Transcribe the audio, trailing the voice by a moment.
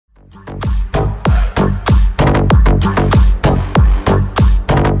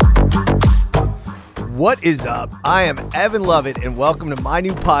What is up? I am Evan Lovett, and welcome to my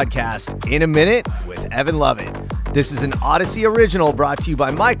new podcast, In a Minute with Evan Lovett. This is an Odyssey original brought to you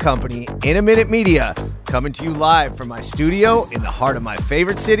by my company, In a Minute Media, coming to you live from my studio in the heart of my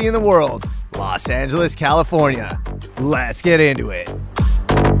favorite city in the world, Los Angeles, California. Let's get into it.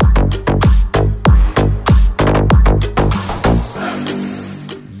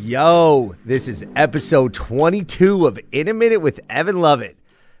 Yo, this is episode 22 of In a Minute with Evan Lovett.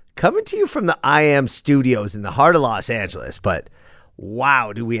 Coming to you from the I Am Studios in the heart of Los Angeles, but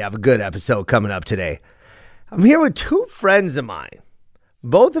wow, do we have a good episode coming up today. I'm here with two friends of mine,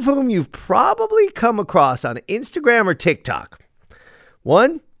 both of whom you've probably come across on Instagram or TikTok.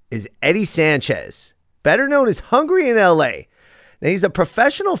 One is Eddie Sanchez, better known as Hungry in LA. Now, he's a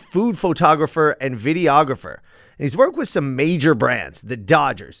professional food photographer and videographer, and he's worked with some major brands, the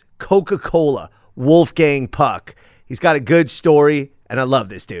Dodgers, Coca-Cola, Wolfgang Puck. He's got a good story, and I love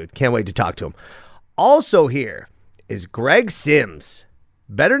this dude. Can't wait to talk to him. Also here is Greg Sims,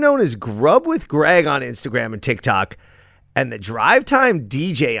 better known as Grub with Greg on Instagram and TikTok, and the Drive Time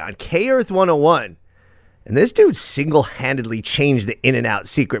DJ on K-Earth 101. And this dude single-handedly changed the In-N-Out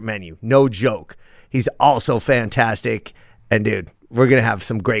secret menu. No joke. He's also fantastic. And dude, we're going to have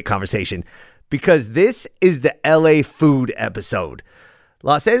some great conversation because this is the LA food episode.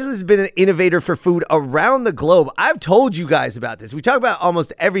 Los Angeles has been an innovator for food around the globe. I've told you guys about this. We talk about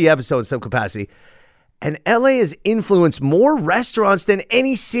almost every episode in some capacity. And LA has influenced more restaurants than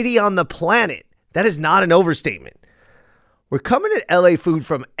any city on the planet. That is not an overstatement. We're coming at LA food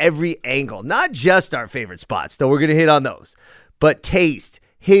from every angle, not just our favorite spots, though we're going to hit on those, but taste,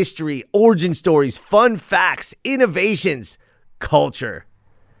 history, origin stories, fun facts, innovations, culture.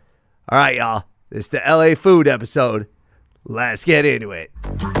 All right, y'all. This is the LA food episode. Let's get into it.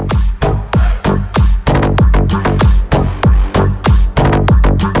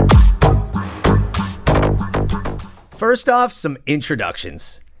 First off, some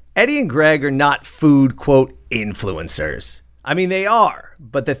introductions. Eddie and Greg are not food, quote, influencers. I mean, they are.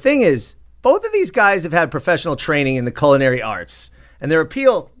 But the thing is, both of these guys have had professional training in the culinary arts. And their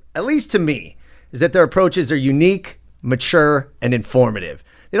appeal, at least to me, is that their approaches are unique, mature, and informative.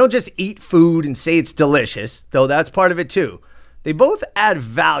 They don't just eat food and say it's delicious, though that's part of it too. They both add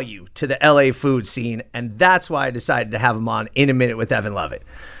value to the LA food scene, and that's why I decided to have them on In a Minute with Evan Lovett.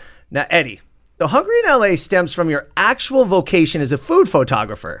 Now, Eddie, the Hungry in LA stems from your actual vocation as a food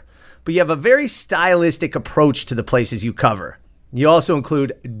photographer, but you have a very stylistic approach to the places you cover. You also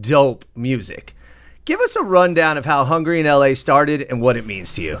include dope music. Give us a rundown of how Hungry in LA started and what it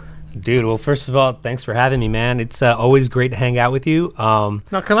means to you. Dude, well, first of all, thanks for having me, man. It's always great to hang out with you. Now,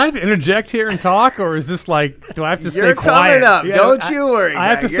 can I interject here and talk, or is this like, do I have to stay You're quiet? coming up. Don't you worry. I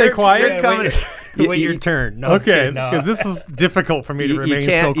have to stay quiet? Wait your turn. No, okay, because this is difficult for me to remain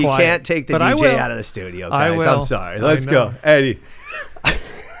so quiet. You can't take the DJ out of the studio, guys. I'm sorry. Let's go. Eddie.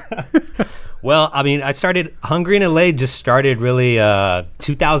 Well, I mean, I started Hungry in LA just started really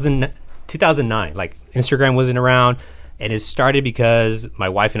 2009. Like, Instagram wasn't around. And it started because my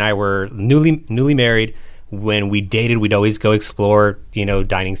wife and I were newly married. When we dated, we'd always go explore,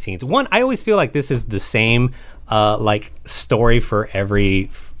 dining scenes. One, I always feel like this is the same, story for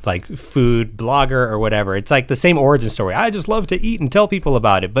every, food blogger or whatever. It's like the same origin story. I just love to eat and tell people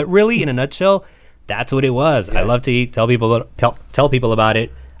about it. But really, in a nutshell, that's what it was. Yeah. I love to eat, tell people about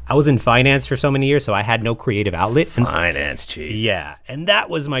it. I was in finance for so many years, so I had no creative outlet. Finance, jeez. Yeah, and that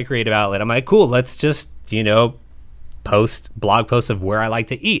was my creative outlet. I'm like, cool, let's just, post blog posts of where I like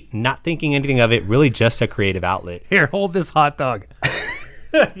to eat, not thinking anything of it, really just a creative outlet. Here, hold this hot dog.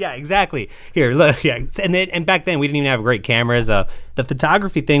 Yeah, exactly. Here, look. Yeah, and back then we didn't even have great cameras. The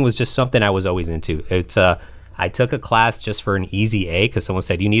photography thing was just something I was always into. It's I took a class just for an easy A because someone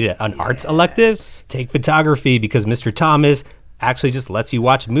said you need an arts elective. Take photography because Mr. Thomas actually just lets you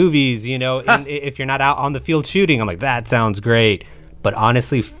watch movies. And if you're not out on the field shooting, I'm like, that sounds great. But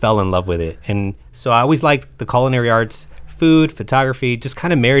honestly fell in love with it. And so I always liked the culinary arts, food, photography, just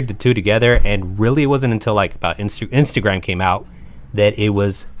kind of married the two together. And really it wasn't until about Instagram came out that it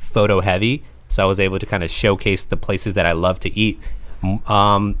was photo heavy. So I was able to kind of showcase the places that I love to eat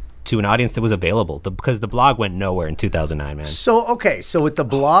to an audience that was available because the blog went nowhere in 2009, man. So with the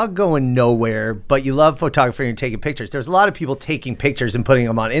blog going nowhere, but you love photography and taking pictures, there's a lot of people taking pictures and putting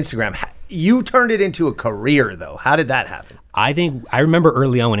them on Instagram. You turned it into a career, though. How did that happen? I remember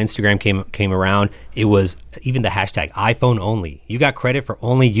early on when Instagram came around, it was even the hashtag iPhone only. You got credit for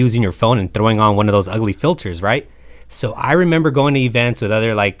only using your phone and throwing on one of those ugly filters, right? So I remember going to events with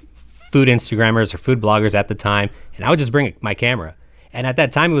other food Instagrammers or food bloggers at the time, and I would just bring my camera. And at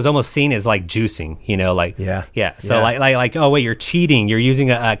that time, it was almost seen as like juicing, like Yeah. So Yeah. like oh wait, you're cheating. You're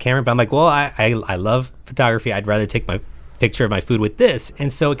using a camera. But I'm like, well, I love photography. I'd rather take my picture of my food with this.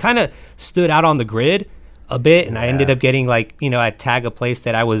 And so it kind of stood out on the grid a bit, and I ended up getting like, I'd tag a place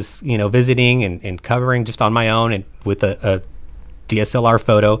that I was, visiting and covering just on my own and with a DSLR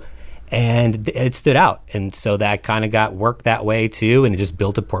photo, and it stood out. And so that kind of got work that way too, and it just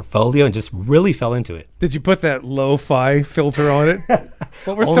built a portfolio and just really fell into it. Did you put that lo-fi filter on it?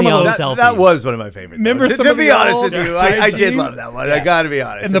 What were Only some of on those? selfies. That was one of my favorites. Remember To some of be the honest old with you, I did hygiene? love that one. I got to be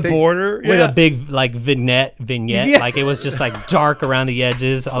honest. And the I think- border? With yeah. a big like vignette, Yeah. like it was just like dark around the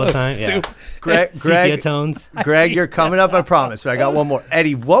edges all the time. Yeah. stupid. Greg, Sepia tones. Greg, you're coming up, I promise. But I got one more.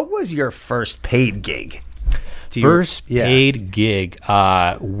 Eddie, what was your first paid gig? First paid gig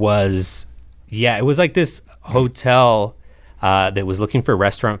was it was like this hotel that was looking for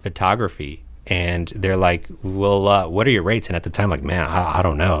restaurant photography, and they're like, well, what are your rates? And at the time, like, man, I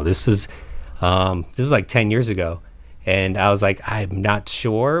don't know. This was like 10 years ago, and I was like, I'm not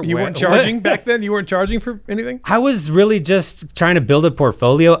sure. You weren't charging back then? You weren't charging for anything? I was really just trying to build a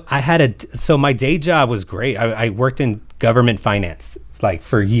portfolio. So my day job was great. I worked in government finance like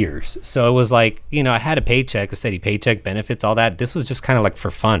for years. So it was like, I had a paycheck, a steady paycheck, benefits, all that. This was just kind of like for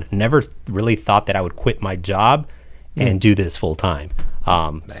fun. Never really thought that I would quit my job and do this full time.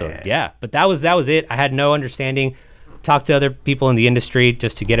 But that was it. I had no understanding. Talked to other people in the industry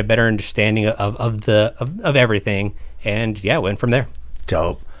just to get a better understanding of everything. And went from there.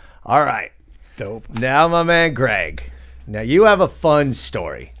 Dope. All right. Dope. Now, my man Greg. Now, you have a fun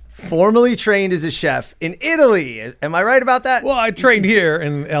story. Formerly trained as a chef in Italy. Am I right about that? Well, I trained here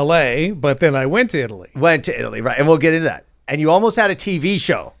in L.A., but then I went to Italy. Went to Italy, right? And we'll get into that. And you almost had a TV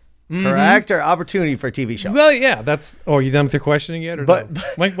show, correct? Or opportunity for a TV show. Well, yeah, that's... Oh, are you done with your questioning yet? Or But- no?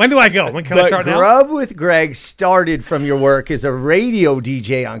 When do I go? When can I But start now? Grub with Greg started from your work as a radio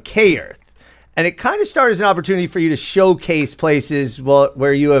DJ on K-Earth. And it kind of started as an opportunity for you to showcase places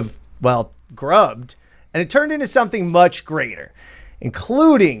where you have, grubbed. And it turned into something much greater,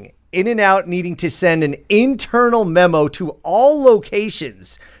 including In-N-Out needing to send an internal memo to all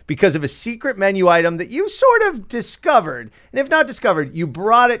locations because of a secret menu item that you sort of discovered. And if not discovered, you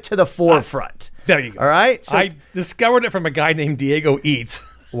brought it to the forefront. There you go. All right? So, I discovered it from a guy named Diego Eats.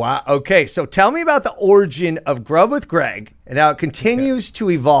 wow. Okay. So tell me about the origin of Grub with Greg and how it continues to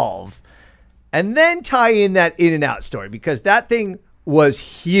evolve. And then tie in that In-N-Out story, because that thing was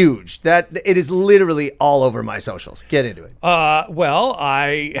huge. That it is literally all over my socials. Get into it. Well,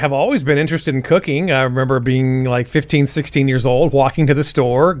 I have always been interested in cooking. I remember being like 15, 16 years old, walking to the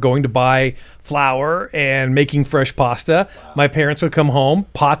store, going to buy flour and making fresh pasta. Wow. My parents would come home.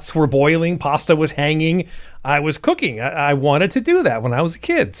 Pots were boiling. Pasta was hanging. I was cooking. I wanted to do that when I was a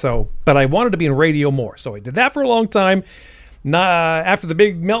kid. But I wanted to be in radio more. So I did that for a long time. After the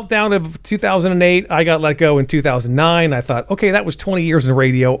big meltdown of 2008, I got let go in 2009. I thought, okay, that was 20 years in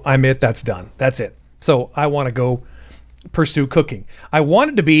radio. I'm it. That's done. That's it. So I want to go pursue cooking. I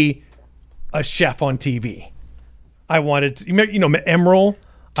wanted to be a chef on TV. I wanted to, Emerald.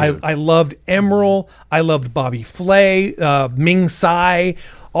 I loved Emerald. I loved Bobby Flay, Ming Tsai,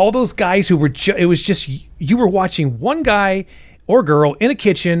 all those guys who were, it was just, you were watching one guy or girl in a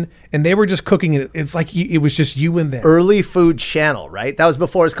kitchen, and they were just cooking it. It's like it was just you and them. Early Food Channel, right? That was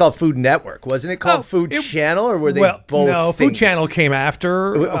before it was called Food Network. Wasn't it called Food Channel, or were they both No, things? Food Channel came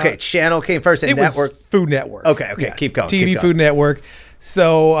after. Okay, Channel came first, and It Network. was Food Network. Okay, keep going. TV keep going. Food Network.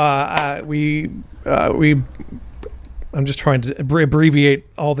 So we I'm just trying to abbreviate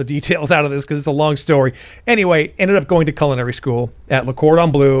all the details out of this because it's a long story. Anyway, ended up going to culinary school at Le Cordon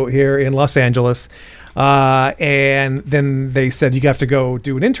Bleu here in Los Angeles. And then they said, you have to go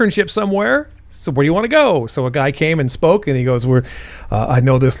do an internship somewhere. So where do you want to go? So a guy came and spoke, and he goes, I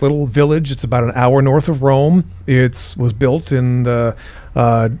know this little village. It's about an hour north of Rome. It was built in the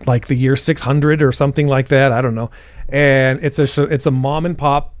year 600 or something like that. I don't know. And it's a mom and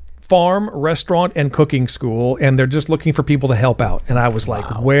pop farm, restaurant, and cooking school, and they're just looking for people to help out. And I was like,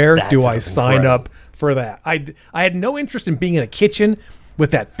 where do I sign up for that? I had no interest in being in a kitchen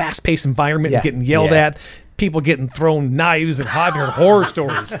with that fast-paced environment and getting yelled at, people getting thrown knives and having horror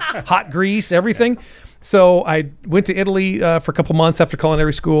stories, hot grease, everything. So I went to Italy for a couple months after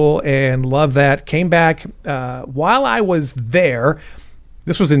culinary school and loved that. Came back. While I was there,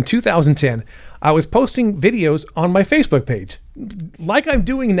 this was in 2010, I was posting videos on my Facebook page, like I'm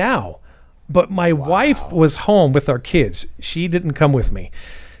doing now. But my wife was home with our kids. She didn't come with me.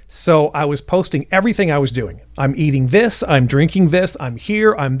 So I was posting everything I was doing. I'm eating this. I'm drinking this. I'm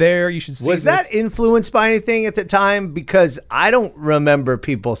here. I'm there. You should see Was this. that influenced by anything at the time? Because I don't remember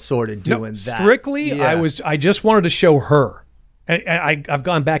people sort of doing that. Strictly, Yeah. I just wanted to show her. I've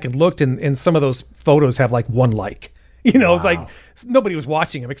gone back and looked, and some of those photos have like 1 like. You know, It's like nobody was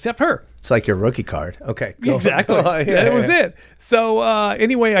watching him except her. It's like your rookie card. Okay, go. Exactly. That was it. So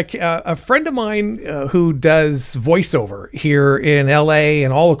anyway, a friend of mine who does voiceover here in LA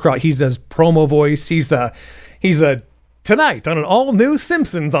and all across, he does promo voice. He's the tonight on an all new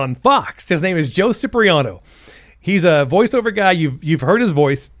Simpsons on Fox. His name is Joe Cipriano. He's a voiceover guy. You've heard his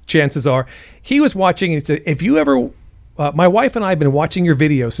voice. Chances are he was watching and he said, if you ever. My wife and I have been watching your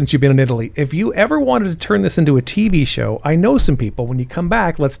videos since you've been in Italy. If you ever wanted to turn this into a TV show, I know some people. When you come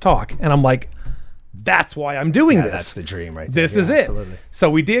back, let's talk. And I'm like, that's why I'm doing this. That's the dream right there. This is it. Absolutely.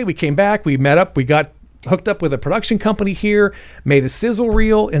 So we did. We came back. We met up. We got hooked up with a production company here, made a sizzle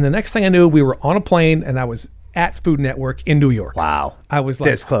reel. And the next thing I knew, we were on a plane and I was at Food Network in New York. Wow. I was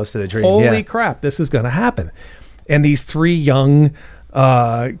like, this close to the dream. Holy crap, this is going to happen. And these 3 young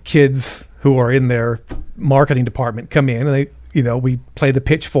kids who are in their marketing department come in and we play the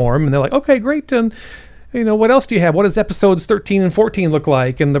pitch for them and they're like, okay, great. And, what else do you have? What does episodes 13 and 14 look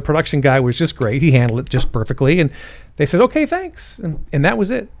like? And the production guy was just great. He handled it just perfectly. And they said, okay, thanks. And that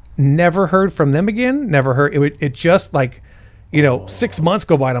was it. Never heard from them again. Never heard. It just like, 6 months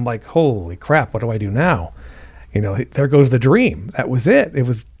go by and I'm like, holy crap, what do I do now? There goes the dream. That was it. It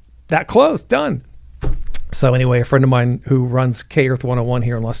was that close, done. So anyway, a friend of mine who runs K-Earth 101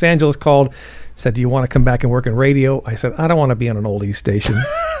 here in Los Angeles called, said, do you want to come back and work in radio? I said, I don't want to be on an oldies station.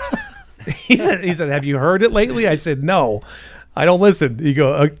 He said, have you heard it lately? I said, no, I don't listen. You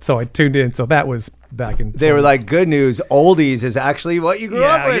go, so I tuned in. So that was back in. They were like, good news. Oldies is actually what you grew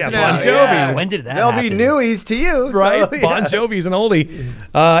up with. Yeah, now. Bon Jovi. Yeah. When did that They'll happen? be newies to you. Right? So, yeah. Bon Jovi's an oldie.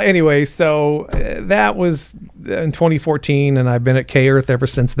 Anyway, so that was in 2014, and I've been at K-Earth ever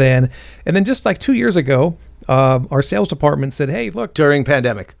since then. And then just like 2 years ago, our sales department said, hey, look. During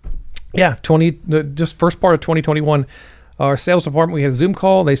pandemic. Yeah, just first part of 2021, our sales department, we had a Zoom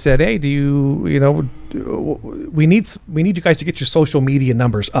call. They said, hey, we need you guys to get your social media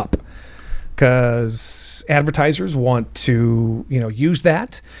numbers up because advertisers want to, use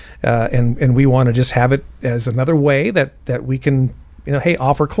that. And we want to just have it as another way that we can, hey,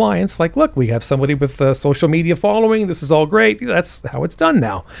 offer clients like, look, we have somebody with a social media following. This is all great. That's how it's done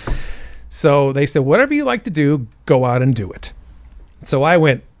now. So they said, whatever you like to do, go out and do it. So I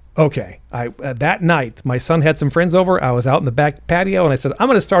went, okay. That night, my son had some friends over. I was out in the back patio, and I said, I'm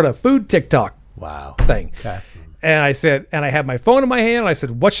going to start a food TikTok thing. Okay. And I said, and I had my phone in my hand, and I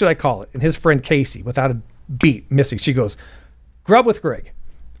said, what should I call it? And his friend Casey, without a beat, Missy, she goes, Grub with Greg.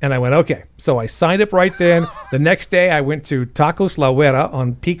 And I went, okay. So I signed up right then. The next day, I went to Tacos La Huera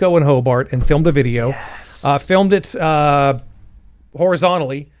on Pico and Hobart and filmed a video. Yes. Filmed it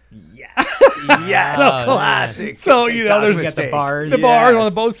horizontally. Yes, classic. So, there's got the bars. the bars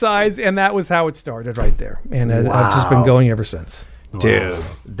on both sides, and that was how it started right there. And I've just been going ever since. Dude,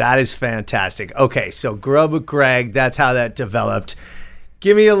 that is fantastic. Okay, so Grub with Greg, that's how that developed.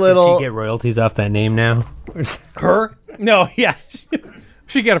 Give me a little. Did she get royalties off that name now? Her? No, yeah.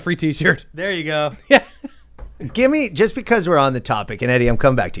 She got a free t-shirt. There you go. Yeah. Give me, just because we're on the topic, and Eddie, I'm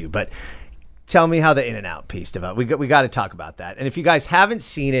coming back to you, but tell me how the In-N-Out piece developed. We got to talk about that. And if you guys haven't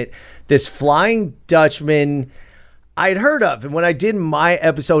seen it, this Flying Dutchman I'd heard of. And when I did my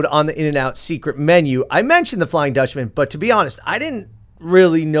episode on the In-N-Out secret menu, I mentioned the Flying Dutchman, but to be honest, I didn't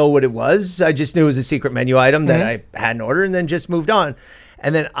really know what it was. I just knew it was a secret menu item that I hadn't ordered and then just moved on.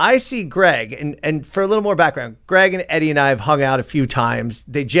 And then I see Greg, and for a little more background, Greg and Eddie and I have hung out a few times.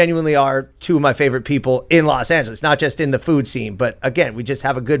 They genuinely are two of my favorite people in Los Angeles, not just in the food scene, but again, we just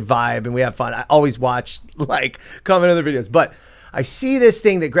have a good vibe and we have fun. I always watch, comment on their videos. But I see this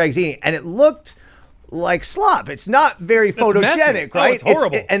thing that Greg's eating, and it looked like slop. It's not very photogenic, right? It's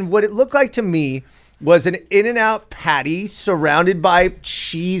horrible. And what it looked like to me was an In-N-Out patty surrounded by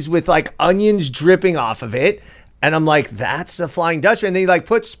cheese with onions dripping off of it. And I'm like, that's a Flying Dutchman. And then he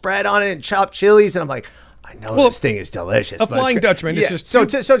put spread on it and chopped chilies. And I'm like, I know this thing is delicious. A Flying Dutchman is just so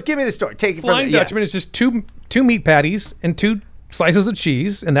give me the story. Take it Flying from Dutchman is just two meat patties and 2 slices of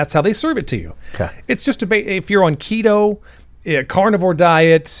cheese, and that's how they serve it to you. Okay. It's just if you're on keto, carnivore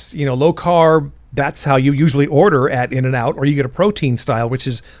diet, low carb, that's how you usually order at In-N-Out, or you get a protein style, which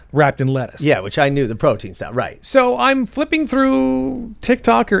is wrapped in lettuce. Yeah, which I knew the protein style, right. So I'm flipping through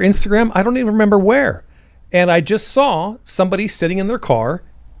TikTok or Instagram. I don't even remember where. And I just saw somebody sitting in their car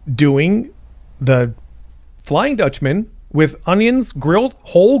doing the Flying Dutchman with onions,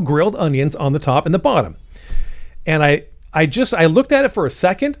 whole grilled onions on the top and the bottom. And I looked at it for a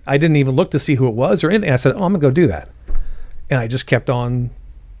second. I didn't even look to see who it was or anything. I said, I'm going to go do that. And I just kept on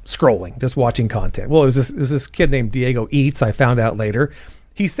scrolling, just watching content. Well, it was this kid named Diego Eats, I found out later.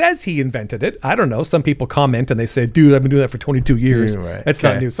 He says he invented it. I don't know. Some people comment and they say, "Dude, I've been doing that for 22 years. Right. It's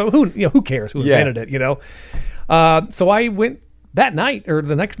not new." So who cares who invented it? So I went that night or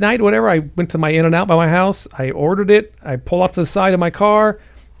the next night, whatever. I went to my In-N-Out by my house. I ordered it. I pull up to the side of my car.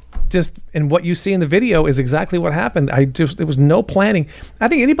 And what you see in the video is exactly what happened. There was no planning. I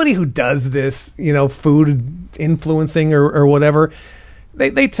think anybody who does this, food influencing or whatever,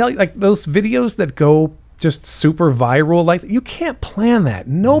 they tell you, like, those videos that go just super viral, like, you can't plan that.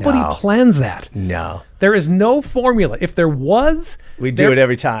 Nobody plans that. No. There is no formula. If there was, we do it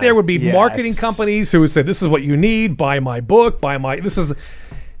every time. There would be marketing companies who would say, "This is what you need. Buy my book.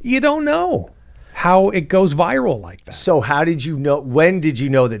 You don't know how it goes viral like that. So how did you know? When did you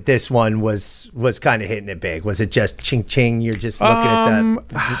know that this one was kind of hitting it big? Was it just ching ching? You're just looking at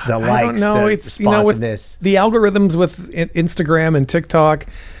the likes, I don't know. the It's responsiveness. with the algorithms with Instagram and TikTok.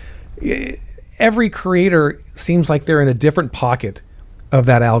 Every creator seems like they're in a different pocket of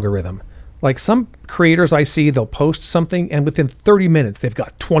that algorithm. Like some creators I see, they'll post something and within 30 minutes they've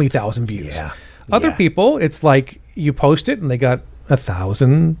got 20,000 views. Yeah. Other people, it's like you post it and they got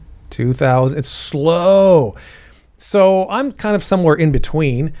 1,000, 2,000. It's slow. So I'm kind of somewhere in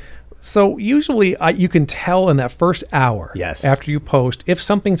between. So usually you can tell in that first hour after you post if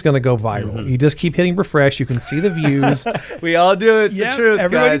something's going to go viral. Mm-hmm. You just keep hitting refresh. You can see the views. We all do it. It's the truth,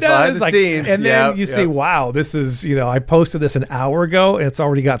 everybody guys, behind the like, scenes. And then you see, wow, this is, I posted this an hour ago and it's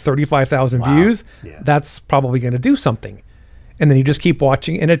already got 35,000 views. Yeah. That's probably going to do something. And then you just keep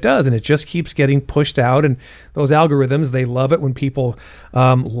watching, and it does, and it just keeps getting pushed out. And those algorithms, they love it when people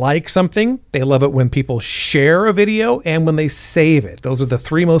like something. They love it when people share a video and when they save it. Those are the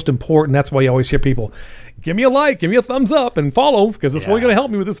three most important. That's why you always hear people, give me a like, give me a thumbs up, and follow, because that's what's going to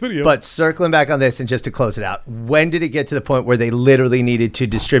help me with this video. But circling back on this, and just to close it out, when did it get to the point where they literally needed to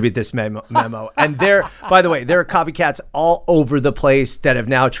distribute this memo? And by the way, there are copycats all over the place that have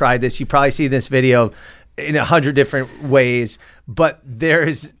now tried this. You probably see this video in 100 different ways, but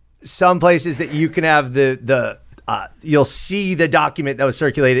there's some places that you can have you'll see the document that was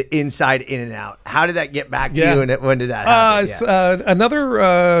circulated inside In-N-Out. How did that get back to you, and when did that happen? Another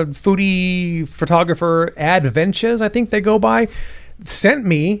foodie photographer, Adventures, I think they go by, sent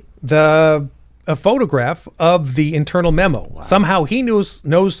me a photograph of the internal memo. Wow. Somehow he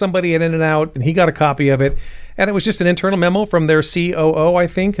knows somebody at In-N-Out, and he got a copy of it. And it was just an internal memo from their COO, I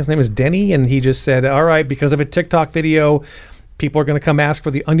think. His name is Denny. And he just said, all right, because of a TikTok video, people are going to come ask for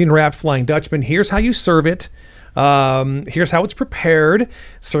the onion wrapped Flying Dutchman. Here's how you serve it. Here's how it's prepared.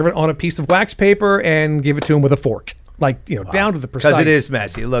 Serve it on a piece of wax paper and give it to him with a fork. Like, down to the precise. Because it is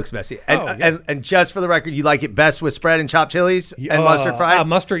messy. It looks messy. And just for the record, you like it best with spread and chopped chilies and mustard fried?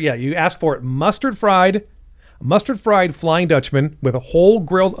 Mustard, yeah. You ask for it mustard fried Flying Dutchman with whole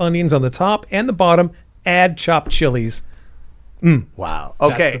grilled onions on the top and the bottom. Add chopped chilies. Wow.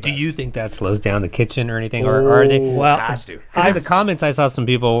 Okay. Do you think that slows down the kitchen or anything? Or are they? Well, it has to. In the comments, I saw some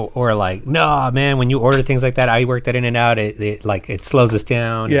people were like, "No, man, when you order things like that, I worked at In-N-Out. It slows us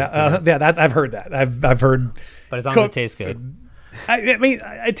down." Yeah, I've heard that. I've heard. But as long as it tastes good. I mean,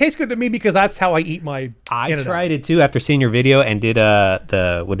 it tastes good to me because that's how I eat my. I tried it too after seeing your video and did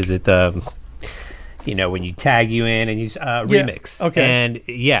when you tag you in and use remix. Okay. And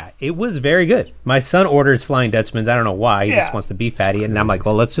it was very good. My son orders Flying Dutchmans. I don't know why. He just wants the beef patty. And I'm like,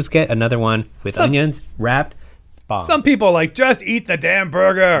 well, let's just get another one with onions wrapped. Bomb. Some people are like, just eat the damn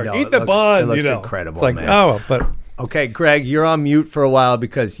burger. Eat the bun. It looks incredible, it's like, man. but. Okay, Greg, you're on mute for a while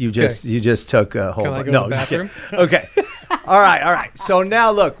because you just took a whole. Can I go to the bathroom? Okay. All right. So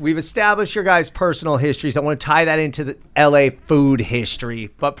now, look, we've established your guys' personal histories. I want to tie that into the LA food history,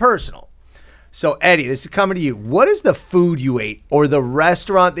 but personal. So, Eddie, this is coming to you. What is the food you ate or the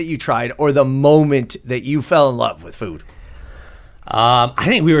restaurant that you tried or the moment that you fell in love with food? I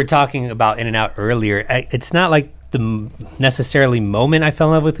think we were talking about In-N-Out earlier. It's not like the necessarily moment I fell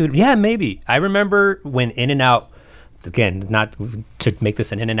in love with food. Yeah, maybe. I remember when In-N-Out, again, not to make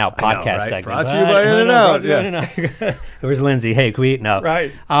this an In-N-Out podcast segment. Brought to you by In-N-Out. Yeah. Where's Lindsay? Hey, can we eat? No.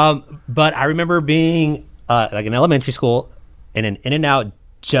 Right. But I remember being like in elementary school and an In-N-Out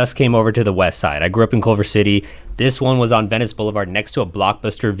just came over to the west side. I grew up in Culver City. This one was on Venice Boulevard next to a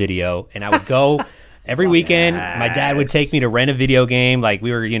Blockbuster Video, and I would go every weekend. My dad would take me to rent a video game. Like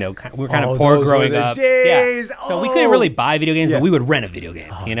we were kind of poor growing up. Days. Yeah. So we couldn't really buy video games, but we would rent a video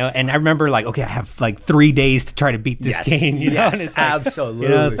game, And I remember like, okay, I have like 3 days to try to beat this game, Yes, and it's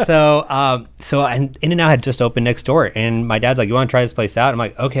absolutely. So and In-N-Out had just opened next door, and my dad's like, you want to try this place out? I'm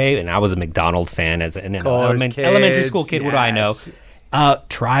like, okay. And I was a McDonald's fan as an elementary school kid. What do I know?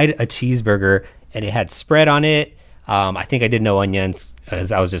 Tried a cheeseburger, and it had spread on it. I think I did no onions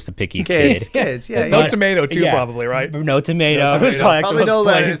because I was just a picky kid. Kids, yeah. No yeah. tomato too, Yeah. probably, right? No tomato. No It was tomato. like the Probably most no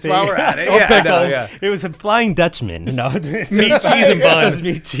plain lettuce thing. while we're at it. No Yeah, no, pickles. yeah. It was a Flying Dutchman. No, Meat, cheese, and bun. It was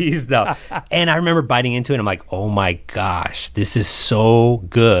meat, cheese, though. And I remember biting into it. And I'm like, oh my gosh, this is so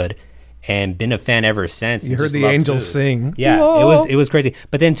good. And been a fan ever since. You and heard just the loved angels food. sing. Yeah, Whoa. it was crazy.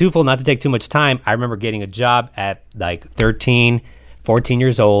 But then twofold, not to take too much time, I remember getting a job at like 13, 14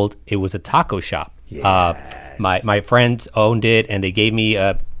 years old. It was a taco shop. My friends owned it, and they gave me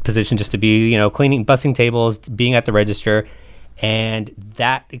a position just to be, cleaning, busting tables, being at the register. And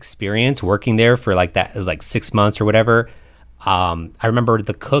that experience working there for like 6 months or whatever, I remember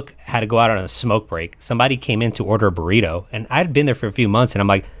the cook had to go out on a smoke break. Somebody came in to order a burrito, and I'd been there for a few months, and I'm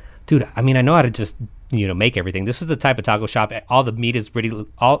like, dude, I mean, I know how to just, make everything. This was the type of taco shop. All the meat is ready.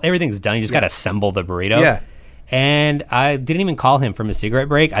 Everything's done. You just got to assemble the burrito. Yeah. And I didn't even call him from a cigarette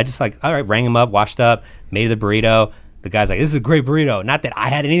break. I just all right, rang him up, washed up, made the burrito. The guy's like, this is a great burrito. Not that I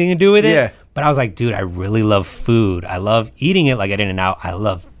had anything to do with it, Yeah. but I was like, dude, I really love food. I love eating it like at In-N-Out. I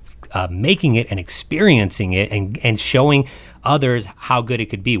love making it and experiencing it and showing others how good it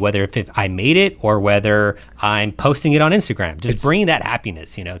could be, whether if I made it or whether I'm posting it on Instagram. Just bringing that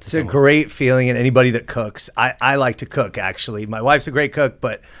happiness, to It's a great feeling, and anybody that cooks. I like to cook, actually. My wife's a great cook,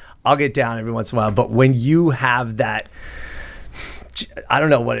 but I'll get down every once in a while. But when you have that, I don't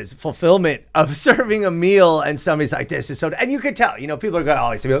know what it is, fulfillment of serving a meal, and somebody's like, this is so, and you could tell, people are going to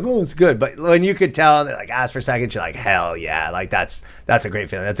always say, oh, it's good. But when you could tell, and they ask for seconds, you're like, hell yeah. That's a great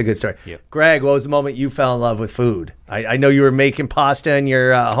feeling. That's a good story. Yep. Greg, what was the moment you fell in love with food? I know you were making pasta in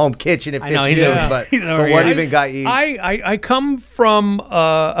your home kitchen at 15, know, he's over- but, he's over what here. even got you? I come from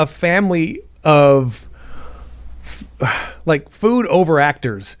a family of like food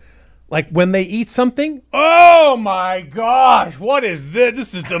overactors. Like when they eat something, oh my gosh, what is this?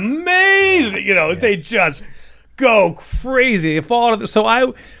 This is amazing. They just go crazy. They fall out of so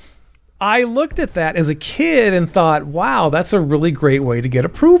I looked at that as a kid and thought, wow, that's a really great way to get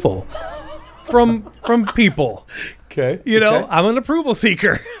approval from people. Okay. I'm an approval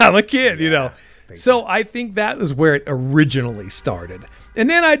seeker. I'm a kid, So I think that was where it originally started. And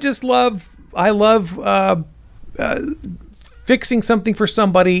then I love fixing something for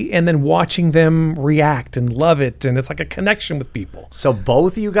somebody and then watching them react and love it. And it's like a connection with people. So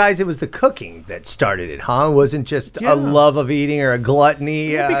both of you guys, it was the cooking that started it, huh? It wasn't just Yeah. a love of eating or a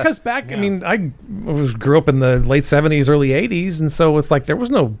gluttony. Because back, I mean, I grew up in the late 70s, early 80s. And so it's like there was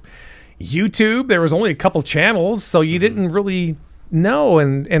no YouTube. There was only a couple channels. So you didn't really know.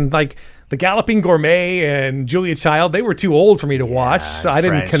 And like the Galloping Gourmet and Julia Child, they were too old for me to watch. So I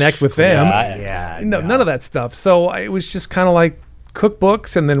didn't French connect with them. Yeah. No, none of that stuff. So it was just kind of like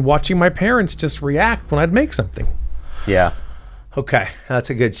cookbooks and then watching my parents just react when I'd make something. Yeah. Okay, that's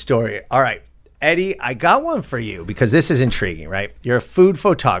a good story. All right, Eddie, I got one for you because this is intriguing, right? You're a food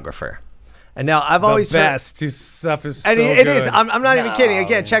photographer. And now I've always The heard- best. His stuff is so and it is. good. I'm not even kidding.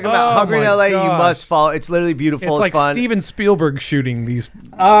 Again, check them out. Oh Hungry in my LA, you gosh. must follow. It's literally beautiful. It's like fun. Steven Spielberg shooting these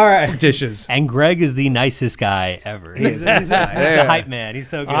All right. dishes. And Greg is the nicest guy ever. He's the hype man. He's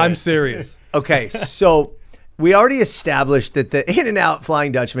so good. I'm serious. Okay, so we already established that the In-N-Out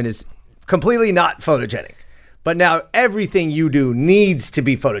Flying Dutchman is completely not photogenic. But now everything you do needs to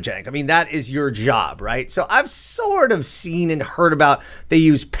be photogenic. I mean, that is your job, right? So I've sort of seen and heard about they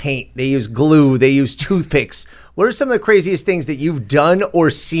use paint, they use glue, they use toothpicks. What are some of the craziest things that you've done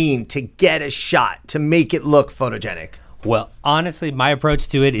or seen to get a shot to make it look photogenic? Well, honestly, my approach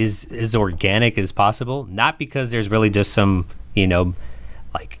to it is as organic as possible. Not because there's really just some,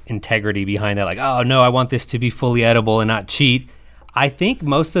 like integrity behind that. Like, oh no, I want this to be fully edible and not cheat. I think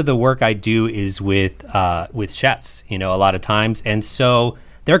most of the work I do is with chefs, a lot of times. And so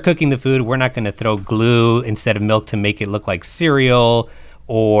they're cooking the food. We're not going to throw glue instead of milk to make it look like cereal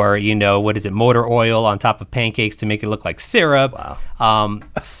or, motor oil on top of pancakes to make it look like syrup. Wow.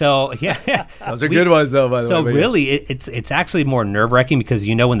 So, yeah. Those are good ones, though, by the way. So really, it's actually more nerve-wracking because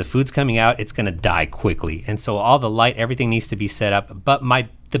when the food's coming out, it's going to die quickly. And so all the light, everything needs to be set up. But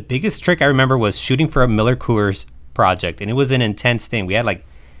the biggest trick I remember was shooting for a Miller Coors project, and it was an intense thing. We had like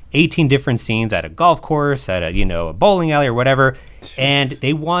 18 different scenes at a golf course, at a bowling alley or whatever, and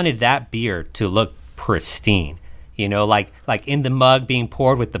they wanted that beer to look pristine. Like in the mug being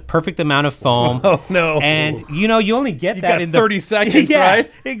poured with the perfect amount of foam. Oh no! And you only get that got in 30 seconds, yeah,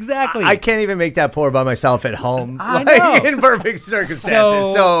 right? Exactly. I can't even make that pour by myself at home, I know. in perfect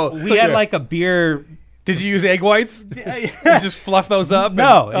circumstances. So we had like a beer. Did you use egg whites? You just fluff those up?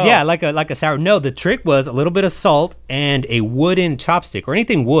 No, and- yeah, like a sour. No, the trick was a little bit of salt and a wooden chopstick or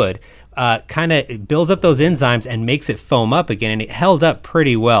anything wood. Kind of builds up those enzymes and makes it foam up again, and it held up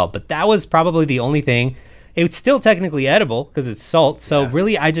pretty well. But that was probably the only thing it's still technically edible because it's salt. So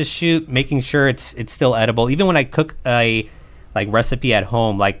really, I just shoot making sure it's still edible. Even when I cook a recipe at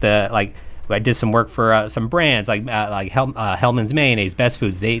home, I did some work for some brands like Hellman's Mayonnaise, Best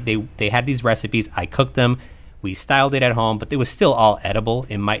Foods. They had these recipes. I cooked them. We styled it at home, but it was still all edible.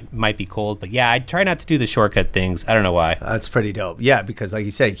 It might be cold, but yeah, I try not to do the shortcut things. I don't know why. That's pretty dope. Yeah, because like you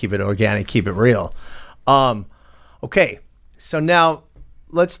said, keep it organic, keep it real. Okay, so now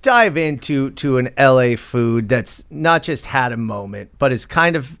let's dive into an LA food that's not just had a moment, but has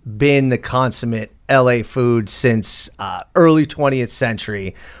kind of been the consummate LA food since early 20th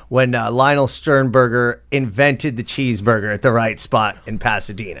century when Lionel Sternberger invented the cheeseburger at the right spot in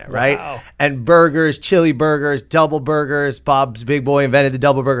Pasadena, right? Wow. And burgers, chili burgers, double burgers. Bob's Big Boy invented the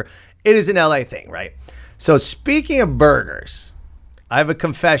double burger. It is an LA thing, right? So speaking of burgers, I have a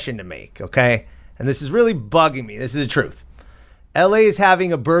confession to make, okay? And this is really bugging me. This is the truth. LA is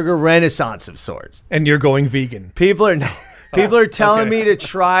having a burger renaissance of sorts. And you're going vegan. People are telling me to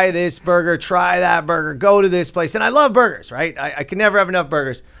try this burger, try that burger, go to this place. And I love burgers, right? I can never have enough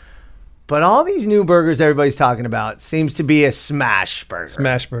burgers. But all these new burgers everybody's talking about seems to be a smash burger.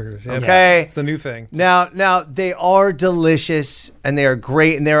 Smash burgers. Yeah. Okay. It's the new thing. Now they are delicious and they are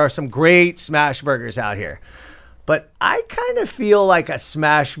great. And there are some great smash burgers out here. But I kind of feel like a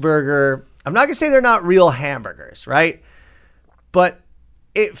smash burger. I'm not going to say they're not real hamburgers, right? But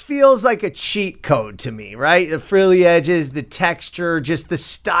it feels like a cheat code to me, right? The frilly edges, the texture, just the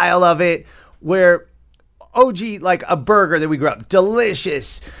style of it, where OG, like a burger that we grew up,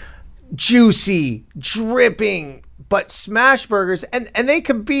 delicious, juicy, dripping, but smash burgers, and they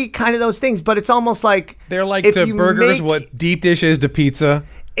could be kind of those things, but it's almost like They're like if to you burgers make- what deep dish is to pizza.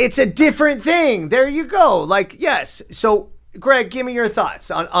 It's a different thing. There you go. Like, yes. So, Greg, give me your thoughts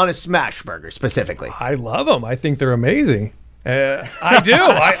on a smash burger specifically. I love them. I think they're amazing. I do.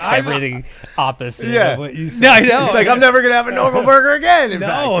 I Everything opposite Yeah. of what you said. No, I know. It's like, I'm never going to have a normal burger again. In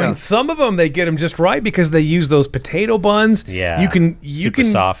fact, No, and some of them they get them just right because they use those potato buns. Yeah, you can super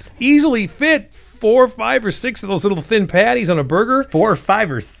soft. easily fit 4, 5, or 6 of those little thin patties on a burger. 4 or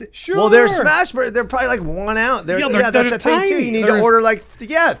 5 or 6. Sure. Well, they're smash burgers. They're probably like 1 ounce. Yeah, Yeah, they're that's the thing too. tiny. You need They're to order like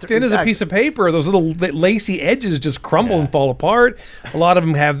thin as a piece of paper. Those little lacy edges just crumble and fall apart. A lot of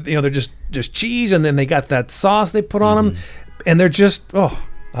them have, they're just cheese, and then they got that sauce they put on them, and they're just,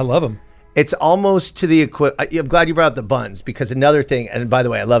 I love them. It's almost to the equivalent. I'm glad you brought up the buns because another thing, and by the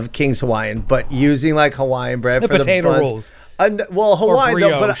way, I love King's Hawaiian, but using like Hawaiian bread The for potato the buns. rolls. Well, Hawaiian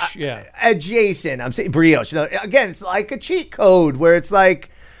though, but brioche, yeah. adjacent. I'm saying brioche. Again, it's like a cheat code where it's like,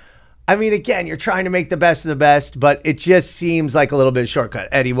 I mean, again, you're trying to make the best of the best, but it just seems like a little bit of shortcut.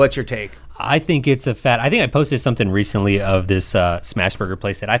 Eddie, what's your take? I think it's a fad. I think I posted something recently of this smash burger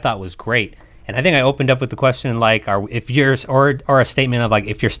place that I thought was great. And I think I opened up with the question like, if you're a statement of like,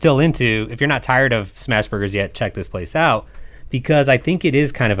 if you're not tired of smash burgers yet, check this place out, because I think it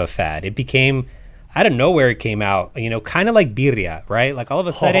is kind of a fad. It became, I don't know where it came out, kind of like birria, right? Like all of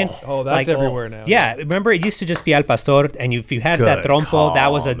a sudden, that's everywhere now. Yeah, remember it used to just be al pastor, and if you had that Good trompo, call,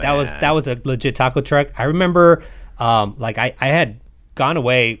 that was a legit taco truck. I remember, I had gone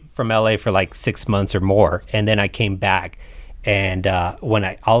away from LA for like 6 months or more, and then I came back. And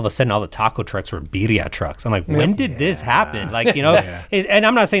when all of a sudden all the taco trucks were birria trucks, I'm like, when did this happen? Like, and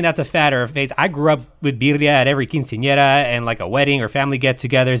I'm not saying that's a fad or a phase. I grew up with birria at every quinceañera and like a wedding or family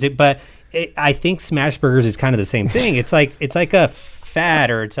get-togethers. I think smash burgers is kind of the same thing. It's like a fad,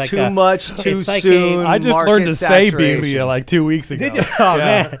 or it's like Too much too it's like soon. I just market learned to say saturation. birria like 2 weeks ago. Did you? Oh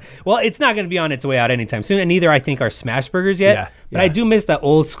man. Well, it's not going to be on its way out anytime soon, and neither I think are smash burgers yet. Yeah, But yeah. I do miss the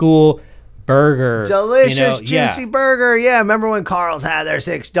old school burger, Delicious, yeah. juicy burger. Yeah, remember when Carl's had their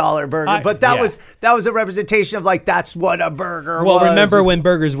 $6 burger? But that was a representation of like that's what a burger Well, was. remember when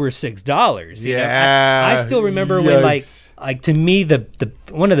burgers were $6? Yeah. I still remember when like to me the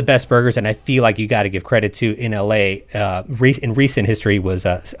one of the best burgers, and I feel like you got to give credit to in LA in recent history was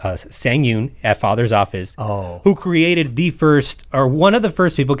Sang Yoon at Father's Office, who created the first, or one of the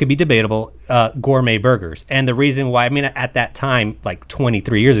first, people could be debatable, gourmet burgers. And the reason why, I mean, at that time, like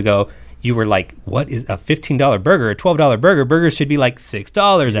 23 years ago, you were like, what is a $15 burger, a $12 burger? Burgers should be like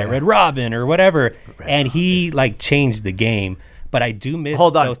 $6 at Red Robin or whatever. He like changed the game. But I do miss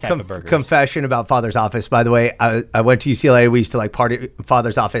those type of burgers. Confession about Father's Office, by the way. I went to UCLA. We used to like party at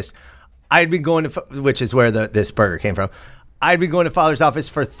Father's Office. I'd been going to, which is where this burger came from. I'd been going to Father's Office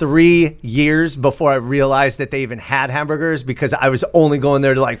for 3 years before I realized that they even had hamburgers, because I was only going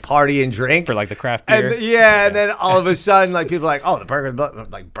there to like party and drink. For like the craft beer. And, and then all of a sudden, like people are like, oh, the burger,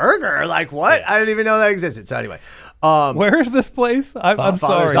 like burger? Like what? I didn't even know that existed. So anyway, Where is this place? I'm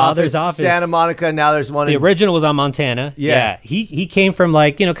sorry. Father's Office. Santa Monica. Now there's one The in original was on Montana. Yeah. He came from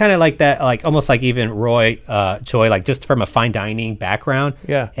like, kind of like that, like almost like even Roy Choi, like just from a fine dining background.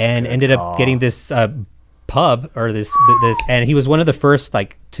 Yeah. And ended up getting this pub or this, and he was one of the first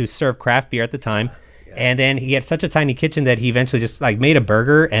like to serve craft beer at the time. And then he had such a tiny kitchen that he eventually just like made a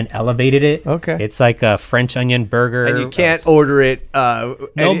burger and elevated it. Okay. It's like a French onion burger. and you can't order it.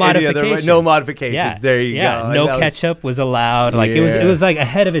 No modifications. No modifications. Yeah. There you yeah. go. No And that was- ketchup was allowed. Like it was like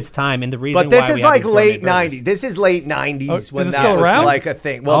ahead of its time. And the reason But this why is we have like these gourmet late burgers- '90s. This is late '90s Oh, is when it that still was around? like a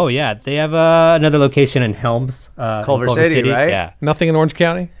thing. Well, Oh yeah, they have another location in Helms, in Culver City, right? Yeah, Nothing in Orange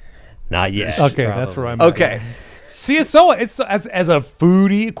County? not yet. Okay, that's where I'm okay. See, it's as a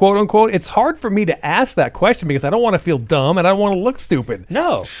foodie, quote unquote, it's hard for me to ask that question because I don't want to feel dumb and I don't want to look stupid.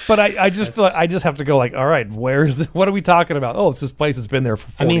 No, But I just feel like I just have to go like, all right, what are we talking about? Oh, it's this place that's been there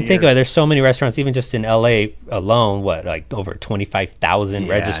for 40 I mean, years. think about it. There's so many restaurants, even just in LA alone. What, like over 25,000 Yeah,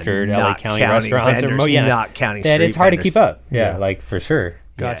 registered LA not County counting restaurants, vendors, not counting that street it's hard to vendors. keep up. Yeah, like for sure.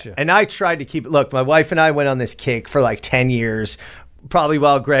 Gotcha. Yeah. And I tried to keep it. Look, my wife and I went on this kick for like 10 years, probably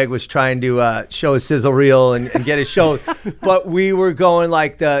while Greg was trying to show his sizzle reel and get his shows. But we were going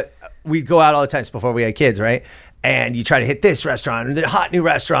like we'd go out all the time before we had kids, right? And you try to hit this restaurant and the hot new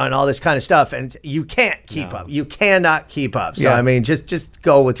restaurant and all this kind of stuff. And you can't keep up. You cannot keep up. So, Yeah. I mean, just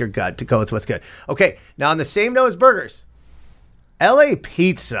go with your gut to go with what's good. Okay. Now, on the same note as burgers, LA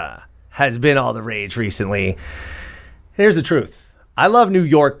pizza has been all the rage recently. Here's the truth. I love New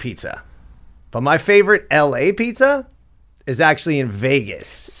York pizza, but my favorite LA pizza is actually in Vegas.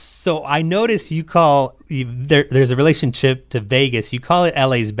 So I notice you call there's a relationship to Vegas. You call it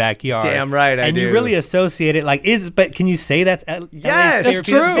LA's backyard. Damn right I and do. you really associate it like but can you say that's LA's Yes, favorite it's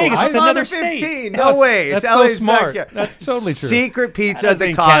pizza? true. Vegas, I'm it's on another the state. 15. That's- No way. It's that's so LA's smart. backyard. That's totally true. Secret Pizza at the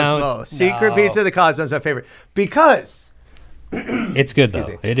doesn't count. Cosmos. Secret No. Pizza at the Cosmos is my favorite because It's good though.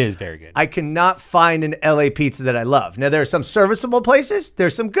 me. It is very good. I cannot find an LA pizza that I love. Now, there are some serviceable places.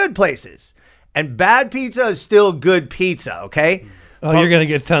 There's some good places. And bad pizza is still good pizza, okay? Oh, you're going to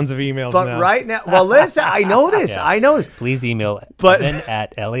get tons of emails But now. right now, well, listen, I know this. Yeah. I know this. Please email But- Evan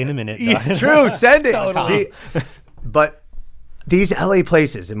at LAinaminute. True, send it. Totally. But these LA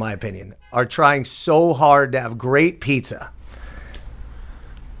places, in my opinion, are trying so hard to have great pizza.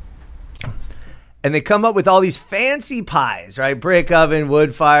 And they come up with all these fancy pies, right? Brick oven,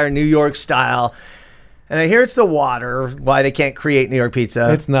 wood fire, New York style. And I hear it's the water, why they can't create New York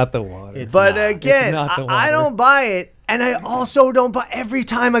pizza. It's not the water. But not. again, It's not the I water. don't buy it. And I also don't buy every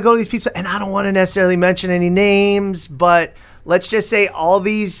time I go to these pizza. And I don't want to necessarily mention any names, but let's just say all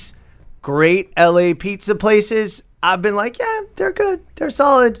these great LA pizza places, I've been like, yeah, they're good. They're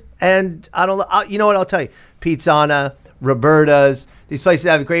solid. And you know what? I'll tell you. Pizzana, Roberta's, these places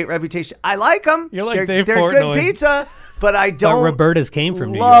have a great reputation. I like them. You're like they're, Dave they're Portnoy. good pizza, but I But don't Roberta's came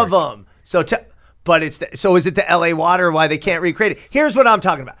from New love York. them. But so is it the LA water why they can't recreate it? Here's what I'm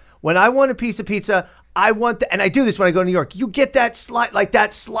talking about. When I want a piece of pizza, I want and I do this when I go to New York. You get that slice, like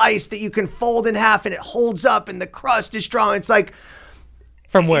that slice that you can fold in half and it holds up and the crust is strong. It's like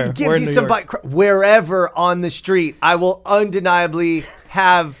From where? it gives Where in you New some York? bite. Wherever on the street, I will undeniably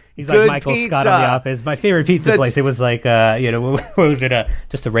have. He's good like Michael pizza. Scott on The Office. My favorite pizza That's- place. It was like, what was it?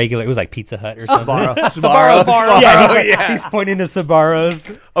 Just a regular. It was like Pizza Hut or something. Sbarro. Yeah, he's pointing to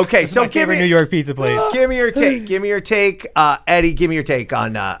Sbarro's. Okay, so My give favorite me New York pizza place. Give me your take. Give me your take, Eddie. Give me your take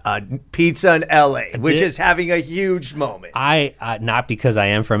on pizza in LA, which Thi- is having a huge moment. I not because I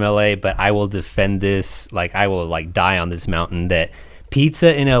am from LA, but I will defend this. Like I will die on this mountain that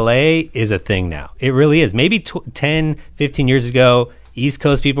pizza in LA is a thing now. It really is. Maybe 10, 15 years ago, East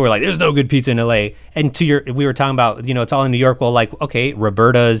Coast people were like, "There's no good pizza in LA." And we were talking about, it's all in New York. Well, like, okay,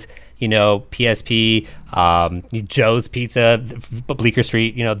 Roberta's, PSP, Joe's Pizza, Bleecker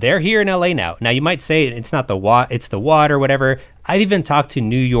Street, they're here in LA now. Now you might say it's not it's the water, whatever. I've even talked to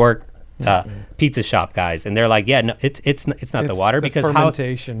New York pizza shop guys, and they're like, yeah, no, it's not the It's water the because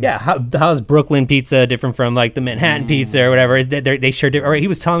fermentation. how's Brooklyn pizza different from like the Manhattan pizza or whatever? They share different. He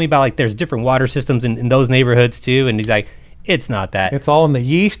was telling me about like there's different water systems in those neighborhoods too, and he's like, it's not that. It's all in the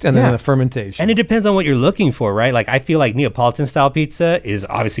yeast and Yeah. then the fermentation. And it depends on what you're looking for, right? Like I feel like Neapolitan style pizza is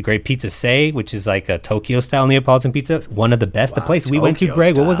obviously great. Pizza Say, which is like a Tokyo style Neapolitan pizza, is one of the best. The place we went to, Tokyo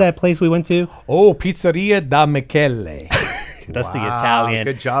Greg, what was style. that place we went to? Oh, Pizzeria da Michele. That's the Wow, Italian.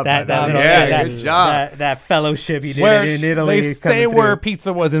 good job, That, brother. little- Yeah, that- good job. That fellowship you did Where in Italy. they coming say where through.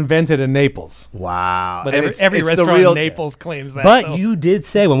 pizza was invented in Naples, Wow. but And every it's the restaurant real- in Naples claims that. But so. you did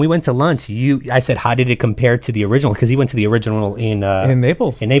say when we went to lunch, I said, how did it compare to the original? Because he went to the original in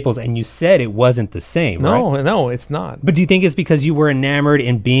Naples. In Naples, and you said it wasn't the same, right? No, it's not. But do you think it's because you were enamored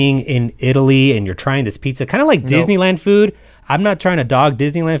in being in Italy and you're trying this pizza, kind of like Disneyland food? I'm not trying to dog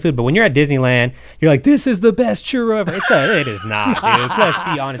Disneyland food, but when you're at Disneyland, you're like, this is the best churro ever. It is not, dude. Let's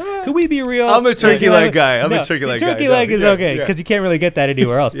be honest. Could we be real? I'm a turkey Disneyland- leg guy. I'm a No, turkey leg guy. Turkey No, leg is yeah, okay yeah. because you can't really get that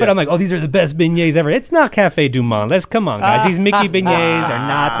anywhere else. But I'm like, oh, these are the best beignets ever. It's not Cafe Du Monde. Let's come on, guys. These Mickey beignets are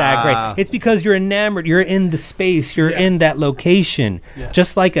not that great. It's because you're enamored. You're in the space. You're in that location.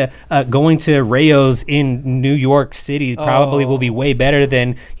 Just like going to Rayo's in New York City probably will be way better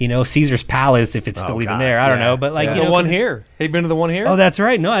than Caesar's Palace if it's still even God, there. I don't yeah. know, but like Yeah. you The know, one 'cause it's- here. Have you been to the one here? Oh, that's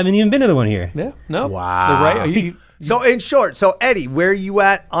right. No, I haven't even been to the one here. yeah. No. Wow. The right. So in short, Eddie, where are you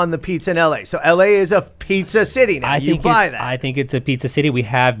at on the pizza in LA? So LA is a pizza city now. You buy that. I think it's a pizza city. We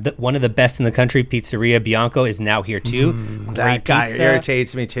have one of the best in the country. Pizzeria Bianco is now here too. that Great guy pizza.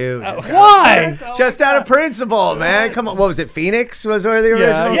 irritates me too. Why? Just out of principle, man. Come on. What was it? Phoenix was where the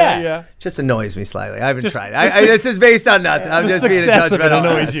original? yeah. Just annoys me slightly. I haven't tried it. This is based on nothing. I'm the just being a success of it judgmental.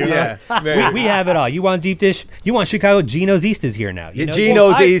 annoys you, Yeah. maybe. We have it all. You want deep dish? You want Chicago? Gino's East is here now. You know?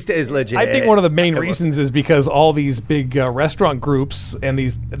 Gino's I- East is legit. I think one of the main reasons is because all these big restaurant groups and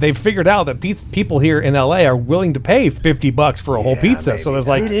they've figured out that people here in LA are willing to pay $50 for a whole pizza. So there's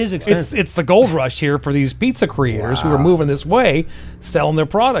like It is expensive. It's the gold rush here for these pizza creators who are moving this way, selling their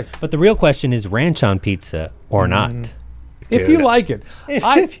product. But the real question is ranch on pizza or not. If you like it,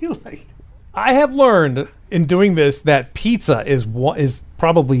 I have learned in doing this that pizza is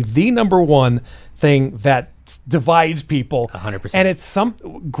probably the number one thing that divides people. 100%. And it's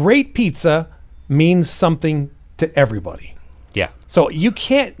great pizza means something to everybody. Yeah. So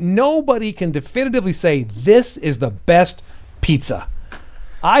nobody can definitively say this is the best pizza.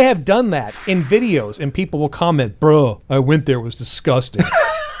 I have done that in videos and people will comment, bro, I went there, it was disgusting.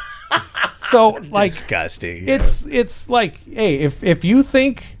 So like disgusting. it's like, hey, if you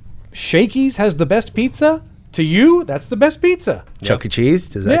think Shakey's has the best pizza, to you, that's the best pizza. Chuck E. Cheese,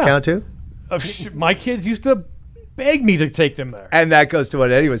 does that Yeah. count too? My kids used to beg me to take them there. And that goes to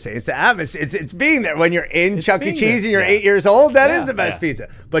what Eddie was saying. It's the atmosphere. It's being there. When you're in Chuck E. being Cheese there. and you're 8 years old, that is Yeah. the best pizza.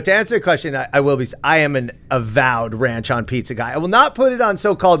 But to answer the question, I am an avowed ranch on pizza guy. I will not put it on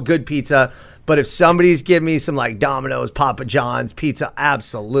so-called good pizza, but if somebody's giving me some like Domino's, Papa John's pizza,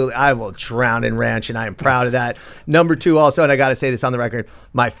 absolutely, I will drown in ranch, and I am proud of that. Number 2 also, and I got to say this on the record,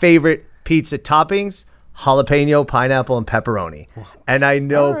 my favorite pizza toppings, jalapeno, pineapple, and pepperoni. And I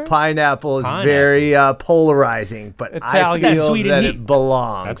know pineapple is very polarizing, but Italian. I feel Sweet and that heat. it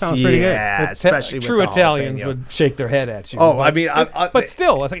belongs. That sounds pretty good. Yeah, especially with True the Italians jalapeno. would shake their head at you. Oh, But I mean, but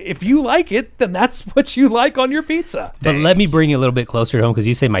still, I think if you like it, then that's what you like on your pizza. But let me bring you a little bit closer to home because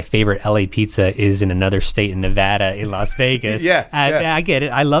you say my favorite LA pizza is in another state in Nevada, in Las Vegas. Yeah, yeah. I get it.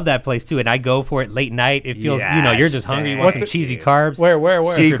 I love that place too. And I go for it late night. It feels, you're Yes, just hungry. You man. want some cheesy carbs. Where?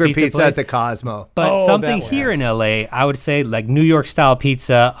 Secret pizza pizza place. at the Cosmo. But Oh, something that one. here in LA, I would say like New York style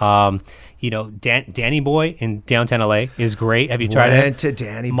pizza. Danny Boy in downtown LA is great. Have you tried Went it? to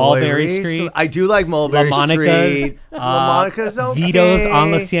Danny Boy Mulberry recently. Street. I do like Mulberry La Monica's, Street. La Monica's okay. Vito's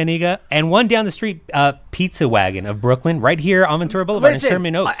on La Cienega, and one down the street, Pizza Wagon of Brooklyn, right here on Ventura Boulevard in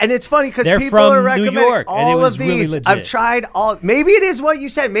Sherman Oaks. And it's funny because They're people from are New recommending York, and it all was of really these. legit. I've tried all. Maybe it is what you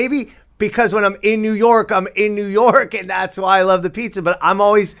said. Maybe because when I'm in New York, and that's why I love the pizza. But I'm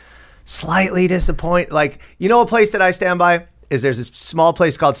always slightly disappointed. Like, a place that I stand by is there's this small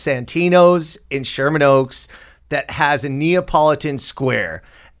place called Santino's in Sherman Oaks that has a Neapolitan square.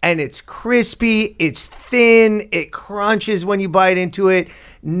 And it's crispy, it's thin, it crunches when you bite into it.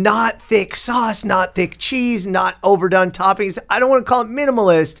 Not thick sauce, not thick cheese, not overdone toppings. I don't want to call it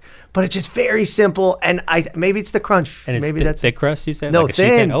minimalist, but it's just very simple. And maybe it's the crunch. and it's maybe that's thick crust, you said? No, Like a sheet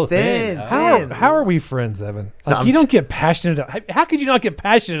thin, pan? Oh, thin. Oh. How are we friends, Evan? Like, I'm you don't get passionate. How could you not get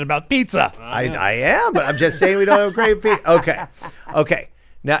passionate about pizza? I am, but I'm just saying we don't have great pizza. Okay.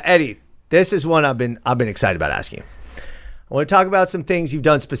 Now, Eddie, this is one I've been excited about asking you. I want to talk about some things you've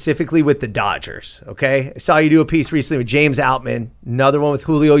done specifically with the Dodgers, okay? I saw you do a piece recently with James Outman, another one with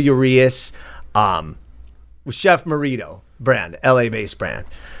Julio Urias, with Chef Merito brand, LA-based brand.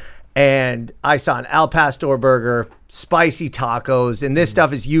 And I saw an Al Pastor burger, spicy tacos, and this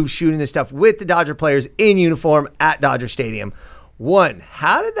stuff is you shooting this stuff with the Dodger players in uniform at Dodger Stadium. One,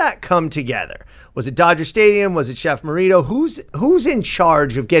 how did that come together? Was it Dodger Stadium? Was it Chef Merito? Who's in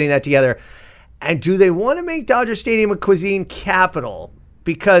charge of getting that together? And do they want to make Dodger Stadium a cuisine capital?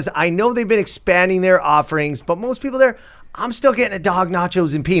 Because I know they've been expanding their offerings, but most people there, I'm still getting a dog,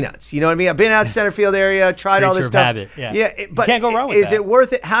 nachos, and peanuts. You know what I mean? I've been out center field area, tried all this Creature of stuff. habit, yeah. Yeah, but can't go wrong with is that. it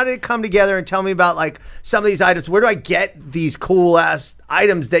worth it? How did it come together? And tell me about like some of these items. Where do I get these cool ass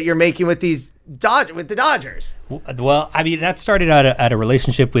items that you're making with these with the Dodgers? Well, I mean, that started out at a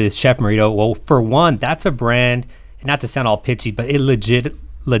relationship with Chef Marito. Well, for one, that's a brand, not to sound all pitchy, but it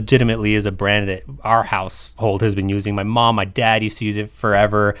legitimately is a brand that our household has been using. My mom, my dad used to use it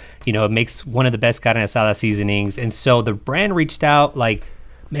forever. You know, it makes one of the best carne asada seasonings. And so the brand reached out like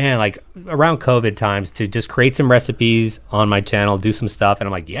around COVID times to just create some recipes on my channel, do some stuff. And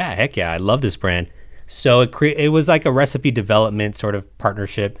I'm like, yeah, heck yeah, I love this brand. So it was like a recipe development sort of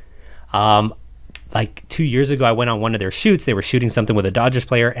partnership. Like 2 years ago, I went on one of their shoots. They were shooting something with a Dodgers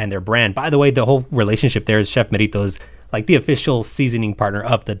player and their brand. By the way, the whole relationship there is Chef Merito's like the official seasoning partner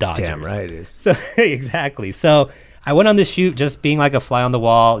of the Dodgers. Damn right it is. So exactly. So I went on this shoot just being like a fly on the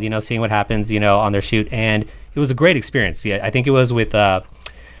wall, you know, seeing what happens, you know, on their shoot. And it was a great experience. Yeah, I think it was with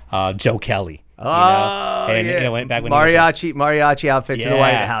Joe Kelly. You know? And yeah. you know, went back when mariachi outfit to the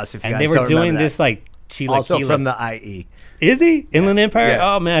White House. If you and guys they were don't doing remember this that. like chilaquiles. Also from the IE. Is he Inland Empire?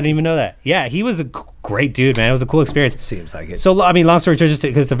 Yeah. Oh man, I didn't even know that. Yeah, he was a great dude, man. It was a cool experience. Seems like it. So I mean, long story short, just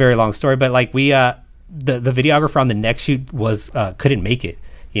because it's a very long story, but like we the videographer on the next shoot was couldn't make it.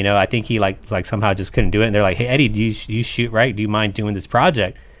 You know, I think he like somehow just couldn't do it. And they're like, hey Eddie, do you shoot, right? Do you mind doing this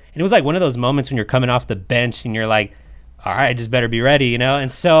project? And it was like one of those moments when you're coming off the bench and you're like, all right, just better be ready, you know.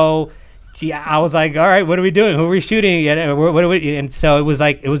 And so I was like, all right, what are we doing? Who are we shooting? And what are we? And so it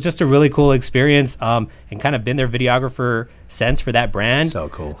was just a really cool experience, and kind of been their videographer since for that brand. So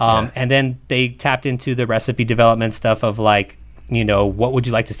cool. And then they tapped into the recipe development stuff of like, you know, what would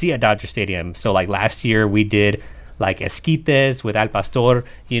you like to see at Dodger Stadium? So like last year we did like esquites with al pastor,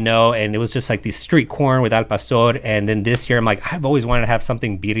 you know, and it was just like these street corn with al pastor. And then this year I'm like, I've always wanted to have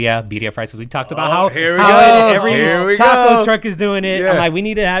something birria fries. So we talked about how here we how go. every Here we taco go. truck is doing it. Yeah. I'm like, we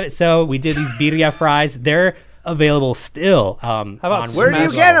need to have it. So we did these birria fries. They're available still. How about Where do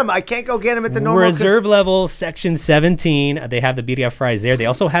you Smash get them? I can't go get them at the normal. 'cause- Reserve level, section 17. They have the birria fries there. They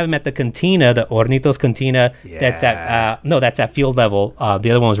also have them at the cantina, the Hornitos Cantina. That's at field level.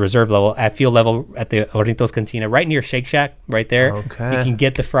 The other one was reserve level. At field level at the Hornitos Cantina, right near Shake Shack, right there. Okay. You can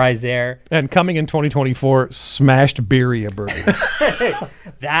get the fries there. And coming in 2024, smashed birria burgers.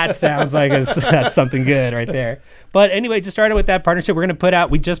 That sounds like that's something good right there. But anyway, just started with that partnership.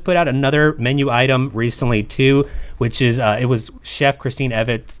 We just put out another menu item recently too, which is it was Chef Christine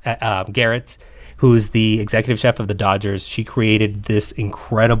Garretts, who's the executive chef of the Dodgers. She created this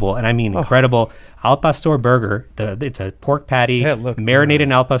incredible, and I mean incredible, al pastor burger. It's a pork patty, Yeah, look, marinated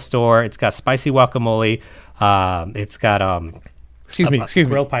in al pastor. It's got spicy guacamole. It's got Excuse me.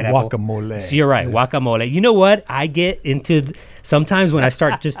 grilled pineapple. Guacamole. You're right, guacamole. You know what? I get into sometimes when I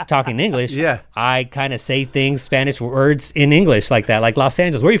start just talking English, Yeah. I kind of say things, Spanish words in English like that, like Los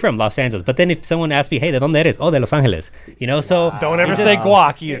Angeles. Where are you from? Los Angeles. But then if someone asks me, hey, ¿de dónde eres? Oh, de Los Angeles. You know, so Don't ever it say just-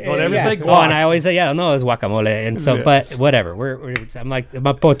 guac either. Don't ever say Oh, guac. and I always say, yeah, no, it's guacamole. And so, Yeah. but whatever. I'm like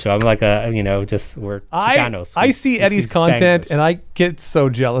mapocho. I'm like we're Chicanos. I see Eddie's content and I get so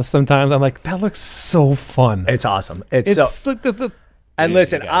jealous sometimes. I'm like, that looks so fun. It's awesome. It's It's so. like the And Dude,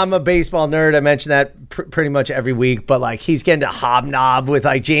 listen, you guys I'm a baseball nerd. I mention that pretty much every week. But like, he's getting to hobnob with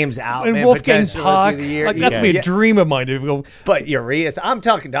like James Outman, and Wolfgang potential Puck. rookie of the year. Like that's be a dream of mine to go. But Urias, I'm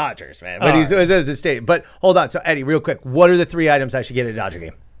talking Dodgers, man. But All he's at the stadium. But hold on. So Eddie, real quick, what are the 3 items I should get at a Dodger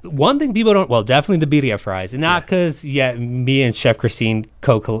game? One thing people don't, well, definitely the birria fries, and not because me and Chef Christine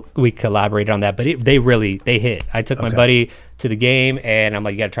we collaborated on that, but they hit. I took my buddy to the game, and I'm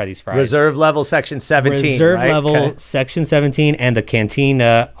like, you got to try these fries. Reserve level, section 17. Reserve right? level, Okay. section 17, and the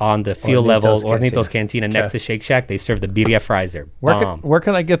cantina on the field level, Hornitos Cantina next Okay. to Shake Shack. They serve the birria fries there. Bomb. Where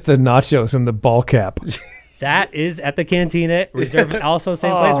can I get the nachos and the ball cap? That is at the cantina. Reserve also same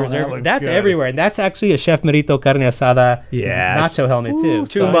place. Oh, that Reserve. looks That's good. everywhere, and that's actually a Chef Merito carne asada nacho helmet too.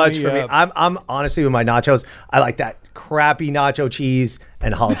 Too So- much for me. up. I'm honestly with my nachos. I like that crappy nacho cheese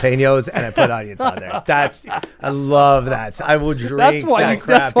and jalapenos, and I put onions on there. I love that. So I will drink. That's why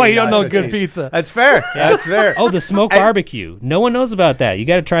crappy you don't know nacho good cheese. pizza. That's fair. That's fair. Oh, the smoked barbecue. No one knows about that. You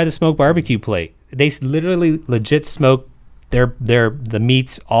got to try the smoked barbecue plate. They literally legit smoke the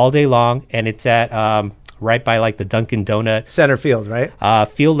meats all day long, and it's at right by like the Dunkin' Donut Center field, right?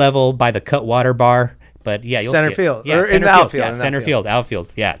 field level by the Cutwater bar. But yeah, you'll Center see it. field. Yeah, Or in center the field. outfield, Yeah, in the center outfield. field,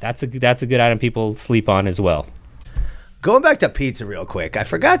 outfield. Yeah, that's a good item people sleep on as well. Going back to pizza real quick, I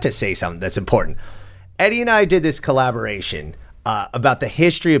forgot to say something that's important. Eddie and I did this collaboration about the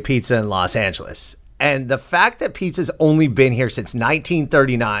history of pizza in Los Angeles. And the fact that pizza's only been here since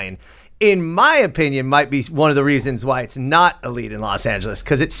 1939, in my opinion, might be one of the reasons why it's not elite in Los Angeles.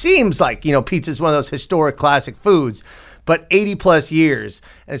 Because it seems like, pizza is one of those historic classic foods. but 80 plus years.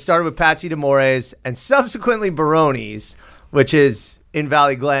 And it started with Patsy D'Amore's and subsequently Baroni's, which is in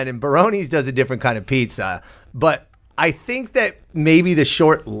Valley Glen. And Baroni's does a different kind of pizza. But I think that maybe the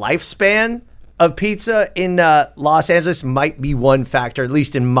short lifespan of pizza in Los Angeles might be one factor, at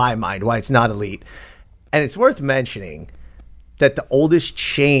least in my mind, why it's not elite. And it's worth mentioning that the oldest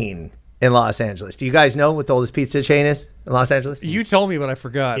chain in Los Angeles. Do you guys know what the oldest pizza chain is in Los Angeles? You told me, but I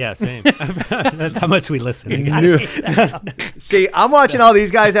forgot. Yeah, same. That's how much we listen. You gotta see that. See, I'm watching all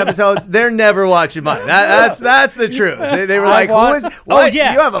these guys' episodes. They're never watching mine. That's the truth. They were like, "Who is? What? Oh,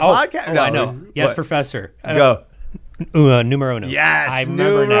 yeah. You have a podcast? Oh, No, I know. Yes, what? Professor. Go. Numero uno. Yes, I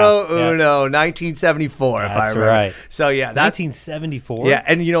remember numero now. Yeah. uno, 1974. If I That's remember. right. So yeah, that's 1974. yeah.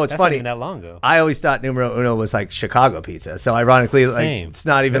 And you know what's That's funny? not even that long ago. I always thought numero uno was like Chicago pizza. So ironically, like Same. it's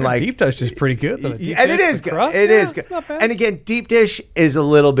not even Their like deep dish is pretty good. Though. Deep and it dish, is the good. crust, It yeah, is good. it's not bad. And again, deep dish is a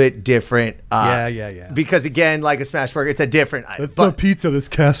little bit different. Yeah. Because again, like a smash burger, it's a different. pizza. That's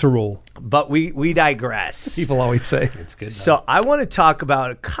casserole. But we digress. People always say. It's good. So I want to talk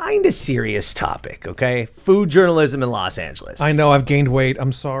about a kind of serious topic. Okay, food journalism in Los Angeles. I know I've gained weight.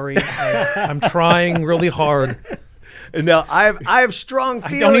 I'm sorry. I'm trying really hard. No, I have strong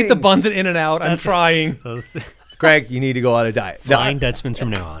feelings. Don't eat the buns at In-N-Out. I'm trying. Those Greg, you need to go on a diet. No, Flying Dutchmans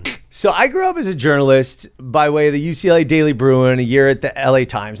from now on. So I grew up as a journalist by way of the UCLA Daily Bruin, a year at the LA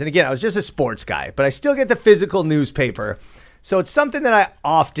Times. And again, I was just a sports guy, but I still get the physical newspaper. So it's something that I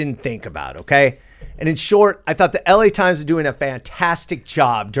often think about, okay? And in short, I thought the LA Times was doing a fantastic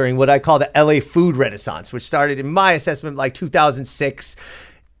job during what I call the LA food renaissance, which started in my assessment like 2006.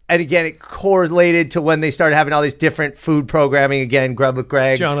 And again, it correlated to when they started having all these different food programming. Again, Grub with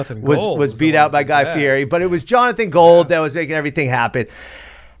Greg Jonathan was Gold was was beat the out one by that Guy did that. Fieri, but it was Jonathan Gold that was making everything happen.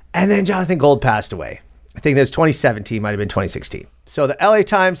 And then Jonathan Gold passed away. I think that was 2017, might have been 2016. So the LA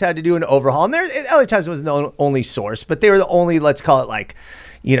Times had to do an overhaul. And LA Times wasn't the only source, but they were the only, let's call it like,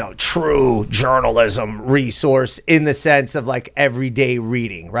 true journalism resource in the sense of like everyday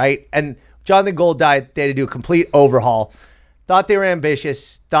reading, right? And Jonathan Gold died. They had to do a complete overhaul. Thought they were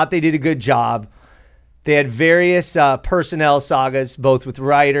ambitious, thought they did a good job. They had various personnel sagas, both with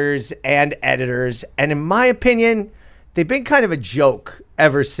writers and editors. And in my opinion, they've been kind of a joke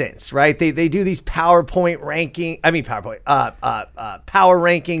ever since, right? They do these power rankings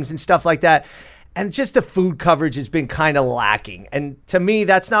and stuff like that. And just the food coverage has been kind of lacking. And to me,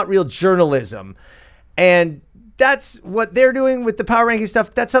 that's not real journalism. And that's what they're doing with the power ranking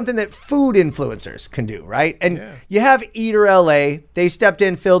stuff. That's something that food influencers can do, right? And you have Eater LA. They stepped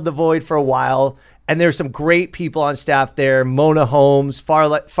in, filled the void for a while. And there's some great people on staff there. Mona Holmes,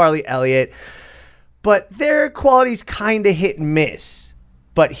 Farley Elliott. But their quality's kind of hit and miss.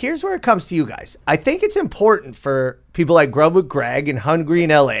 But here's where it comes to you guys. I think it's important for people like Grub with Greg and Hungry in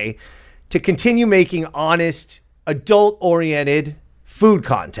LA to continue making honest, adult-oriented food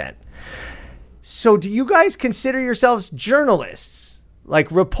content. So do you guys consider yourselves journalists? Like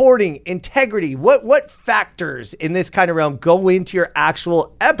reporting, integrity? What factors in this kind of realm go into your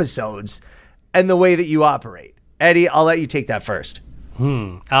actual episodes and the way that you operate? Eddie, I'll let you take that first.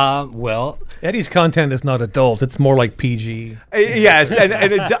 Well, Eddie's content is not adult. It's more like PG. Yes, and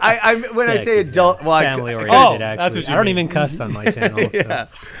when I say adult, well, family oriented. Oh, Actually, that's what you I don't mean. even cuss on my channel. Yeah.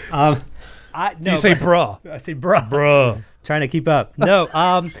 So. Do you say bruh? I say bruh. Bruh. Trying to keep up.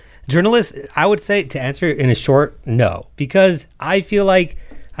 No, journalists, I would say, to answer in a short, no. Because I feel like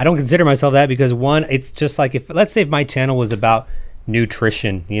I don't consider myself that because, one, it's just like let's say if my channel was about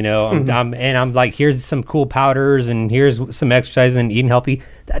nutrition, I'm like, here's some cool powders and here's some exercise and eating healthy.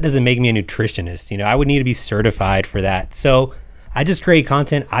 That doesn't make me a nutritionist. I would need to be certified for that. So I just create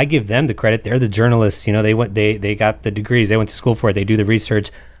content. I give them the credit. They're the journalists. They got the degrees. They went to school for it. They do the research.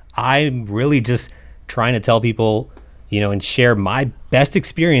 I'm really just trying to tell people, and share my best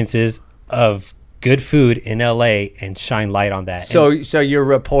experiences of good food in LA and shine light on that. So you're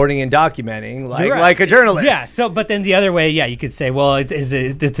reporting and documenting You're right. like a journalist. Yeah. So, but then the other way, you could say, well, it's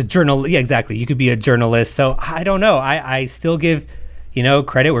a journal. Yeah, exactly. You could be a journalist. So I don't know. I still give,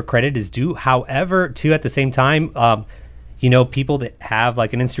 credit where credit is due. However, too, at the same time, people that have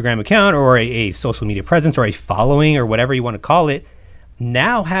like an Instagram account or a social media presence or a following or whatever you want to call it,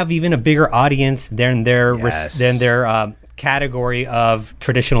 now have even a bigger audience than their category of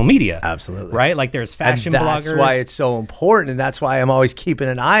traditional media. Absolutely. Right? Like there's fashion and that's bloggers. why it's so important, and that's why I'm always keeping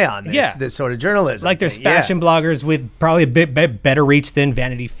an eye on this sort of journalism. Like there's thing. fashion bloggers with probably a bit better reach than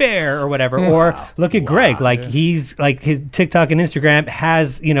Vanity Fair or whatever. Or look at Greg. Like he's like his TikTok and Instagram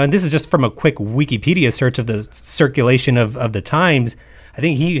has, and this is just from a quick Wikipedia search of the circulation of the Times. I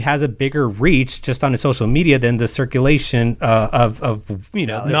think he has a bigger reach just on his social media than the circulation of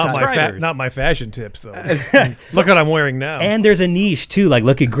the subscribers. Not my fashion tips though. Look what I'm wearing now. And there's a niche too. Like,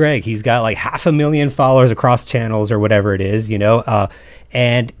 look at Greg. He's got like 500,000 followers across channels or whatever it is,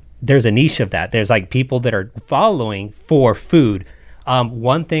 and there's a niche of that. There's like people that are following for food.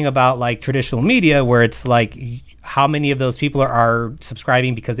 One thing about like traditional media where it's like, how many of those people are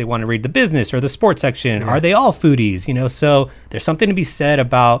subscribing because they want to read the business or the sports section? Are they all foodies? So there's something to be said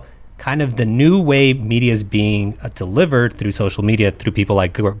about kind of the new way media is being delivered through social media, through people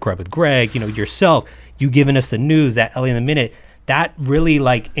like Grub with Greg, yourself, you giving us the news, that LA in the Minute. That really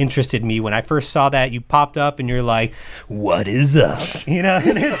like interested me when I first saw that. You popped up and you're like, "What is up?" And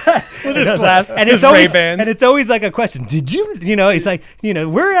it's always like a question. Did you? He's like,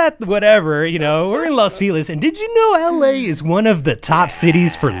 we're at whatever. We're in Los Feliz, and did you know LA is one of the top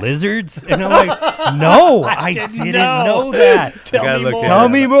cities for lizards? And I'm like, no, I didn't know that. Tell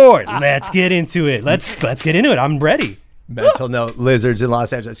me more. Let's get into it. Let's get into it. I'm ready. Mental note, lizards in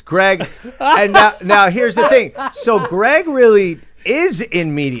Los Angeles. Greg, and now here's the thing. So Greg really is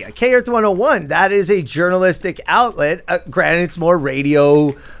in media. K-Earth 101, that is a journalistic outlet. Granted, it's more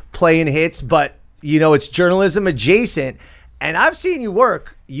radio playing hits, but, it's journalism adjacent. And I've seen you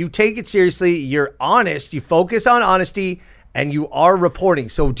work. You take it seriously. You're honest. You focus on honesty, and you are reporting.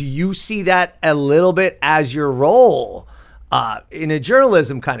 So do you see that a little bit as your role in a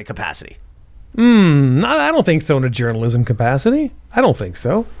journalism kind of capacity? I don't think so in a journalism capacity. I don't think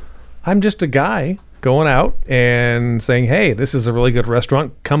so. I'm just a guy going out and saying, hey, this is a really good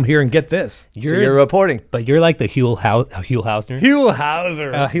restaurant. Come here and get this. You're reporting. But you're like the Huell Hausner. Huell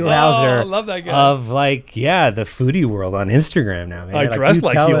Hauser. I love that guy. Of the foodie world on Instagram now, man. I dress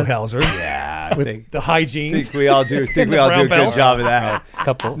like Huell Hauser. Yeah. With the high jeans. I think we all do. Do a good job of that.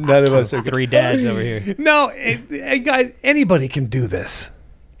 None of us are 3 dads over here. No, guys, anybody can do this.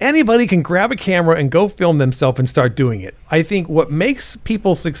 Anybody can grab a camera and go film themselves and start doing it. I think what makes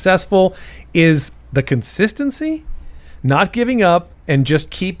people successful is the consistency, not giving up, and just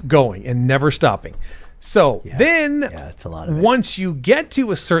keep going and never stopping. So that's a lot of it. Once you get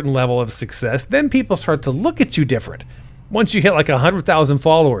to a certain level of success, then people start to look at you different. Once you hit like 100,000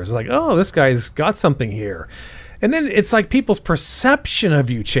 followers, like, oh, this guy's got something here. And then it's like people's perception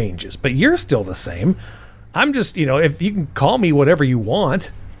of you changes, but you're still the same. I'm just, if you can call me whatever you want,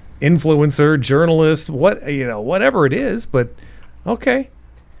 influencer, journalist, whatever it is, but okay,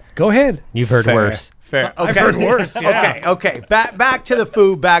 go ahead. You've heard worse. Fair. Okay. I've heard worse. Yeah. Okay. Back to the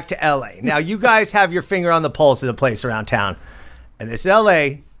food. Back to LA. Now you guys have your finger on the pulse of the place around town, and this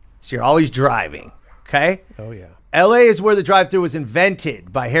LA, so you're always driving. Okay. Oh yeah. LA is where the drive-thru was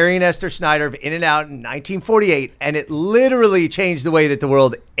invented by Harry and Esther Snyder of In-N-Out in 1948, and it literally changed the way that the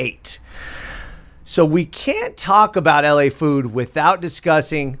world ate. So we can't talk about LA food without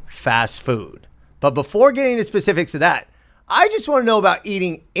discussing fast food. But before getting into specifics of that, I just want to know about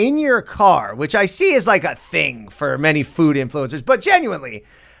eating in your car, which I see as like a thing for many food influencers. But genuinely,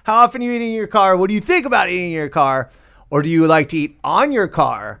 how often are you eating in your car? What do you think about eating in your car? Or do you like to eat on your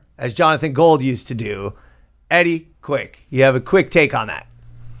car, as Jonathan Gold used to do? Eddie, quick. You have a quick take on that.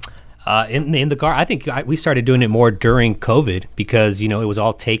 In the car, I think we started doing it more during COVID because, it was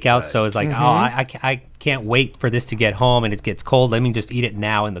all takeout. So it's like, I can't wait for this to get home and it gets cold. Let me just eat it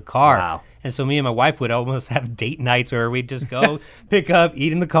now in the car. Wow. And so me and my wife would almost have date nights where we'd just go pick up,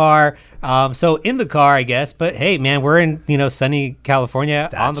 eat in the car. So in the car, I guess. But hey, man, we're in sunny California.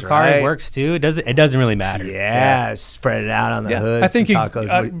 That's on the car, right. It works too. It doesn't really matter. Yeah, spread it out on the hood. I think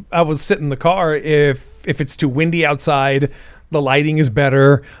tacos. I would sit in the car if it's too windy outside. The lighting is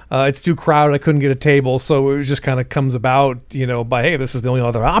better. It's too crowded. I couldn't get a table. So it just kind of comes about, by, hey, this is the only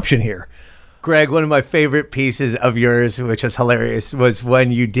other option here. Greg, one of my favorite pieces of yours, which was hilarious, was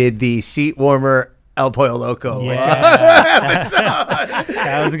when you did the seat warmer El Pollo Loco. Yeah.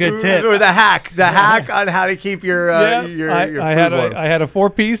 That was a good tip. Or the hack on how to keep your food warm. I had a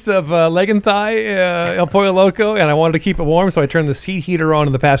 4-piece of leg and thigh El Pollo Loco, and I wanted to keep it warm, so I turned the seat heater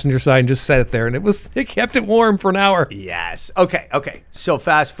on the passenger side and just set it there, and it kept it warm for an hour. Yes. Okay. So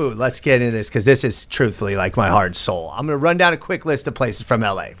fast food. Let's get into this because this is truthfully like my heart and soul. I'm going to run down a quick list of places from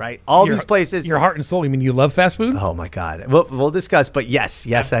LA. Right, these places. Your heart and soul. You mean you love fast food? Oh my God. We'll discuss. But yes,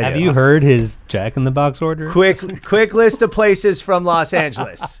 I do. Have you heard his Jack in the Box order? Quick list of places from Los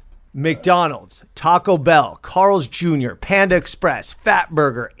Angeles. McDonald's, Taco Bell, Carl's Jr., Panda Express, Fat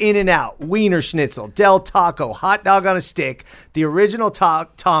Burger, In-N-Out, Wiener Schnitzel, Del Taco, Hot Dog on a Stick, the original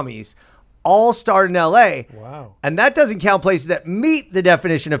Tommy's, all started in LA. Wow. And that doesn't count places that meet the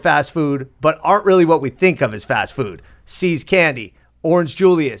definition of fast food, but aren't really what we think of as fast food. C's Candy, Orange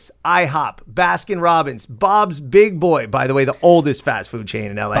Julius, IHOP, Baskin Robbins, Bob's Big Boy. By the way, the oldest fast food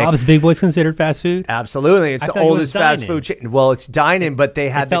chain in LA. Bob's Big Boy's considered fast food? Absolutely. It's I the thought it was oldest fast dine-in. food chain. Well, it's dine-in, but they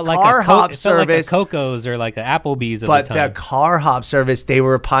had It the felt like car hop it felt like a service. Coco's or like an Applebee's of But the the time. car hop service, they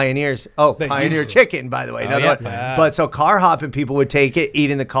were pioneers. Oh, Pioneer used to. Chicken, by the way. Another yeah. one. Yeah. But so car hopping people would take it, eat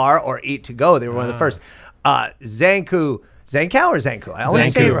in the car, or eat to go. They were one of the first. Zankou or Zankou? I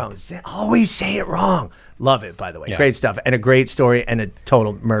always say it Zankou. wrong. Always say it wrong. Love it, by the way. Yeah. Great stuff. And a great story and a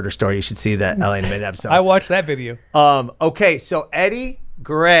total murder story. You should see that LA in a Minute episode. I watched that video. Okay, so Eddie,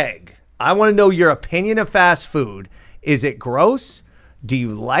 Greg, I want to know your opinion of fast food. Is it gross? Do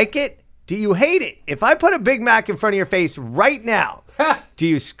you like it? Do you hate it? If I put a Big Mac in front of your face right now, do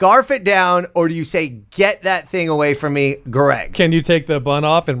you scarf it down or do you say, get that thing away from me, Greg? Can you take the bun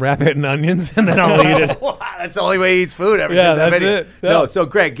off and wrap it in onions and then I'll eat it? Wow, that's the only way he eats food ever Yeah, since that that's video. it. No, Yeah. so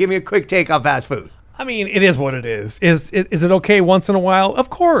Greg, give me a quick take on fast food. I mean, it is what it is. Is it okay once in a while?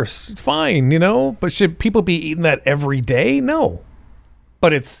 Of course, fine, But should people be eating that every day? No.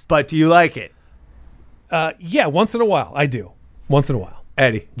 But it's But do you like it, yeah, once in a while I do. Once in a while.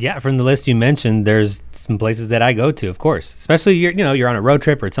 Eddie? Yeah, from the list you mentioned, there's some places that I go to, of course. Especially you're on a road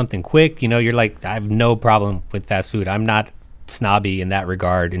trip or it's something quick. You're like, I have no problem with fast food. I'm not snobby in that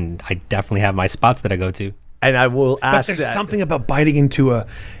regard, and I definitely have my spots that I go to. And I will But ask there's that. something about biting into a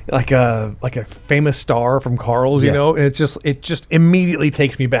famous star from Carl's, Yeah. and it just immediately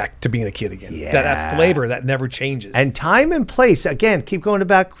takes me back to being a kid again. Yeah. That flavor that never changes. And time and place, again, keep going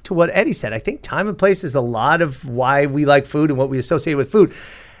back to what Eddie said. I think time and place is a lot of why we like food and what we associate with food.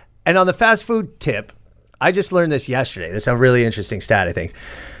 And on the fast food tip, I just learned this yesterday. This is a really interesting stat, I think.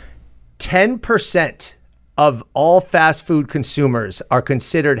 10% of all fast food consumers are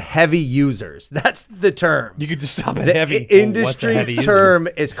considered heavy users. That's the term. you could just stop at The heavy. industry heavy user? term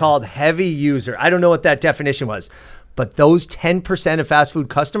is called heavy user. I don't know what that definition was, but those 10% of fast food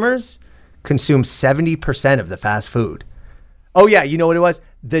customers consume 70% of the fast food. Oh yeah, you know what it was?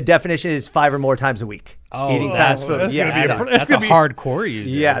 The definition is 5 or more times a week eating fast food. that's Yeah, gonna be that's- a- That's a gonna be- hardcore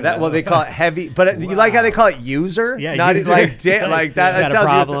user. yeah. Well, they call it heavy, but you like how they call it user? Yeah, not user. like like that. Is that that a tells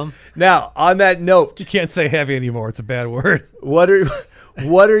you it's problem? now, on that note, You can't say heavy anymore. It's a bad word. what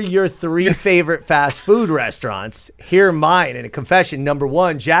are your 3 favorite fast food restaurants? Here are mine in a confession. Number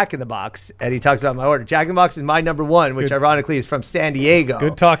 1, Jack in the Box. Eddie talks about my order. Jack in the Box is my number 1, which ironically is from San Diego.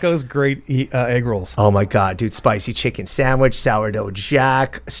 Good tacos, great egg rolls. Oh my God, dude. Spicy chicken sandwich, sourdough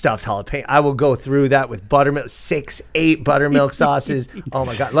jack, stuffed jalapeno. I will go through that with buttermilk, 6, 8 buttermilk sauces. Oh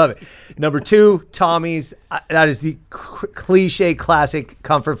my God, love it. Number 2, Tommy's. That is the cliche classic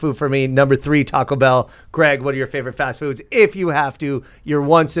comfort food for me. Number 3, Taco Bell. Greg, what are your favorite fast foods? If you have to, you're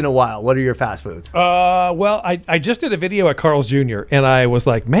once in a while. What are your fast foods? Well, I just did a video at Carl's Jr. and I was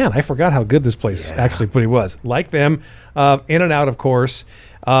like, man, I forgot how good this place actually pretty was. Like them, In and Out, of course.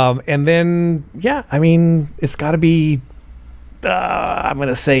 And then, yeah, I mean, it's got to be, I'm going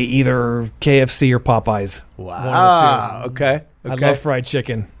to say either KFC or Popeyes. Wow. Okay. I love fried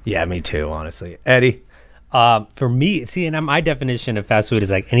chicken. Yeah, me too, honestly. Eddie? For me, see, and my definition of fast food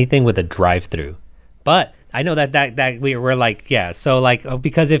is like anything with a drive-through. But I know that we're like, yeah. So like,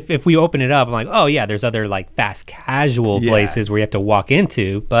 because if we open it up, I'm like, oh yeah, there's other like fast casual Yeah. places where you have to walk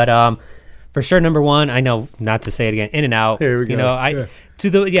into. But for sure, number 1, I know not to say it again, In and Out. Here we go. I to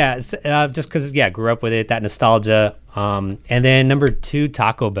the just because grew up with it, that nostalgia. And then number 2,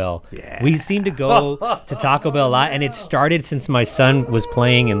 Taco Bell. Yeah. We seem to go to Taco Bell a lot, and it started since my son was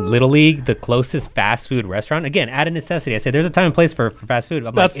playing in Little League. The closest fast food restaurant, again, out of necessity. I said, "There's a time and place for fast food."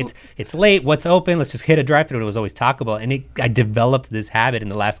 I'm That's- like, it's late. What's open? Let's just hit a drive-through. And it was always Taco Bell, and I developed this habit in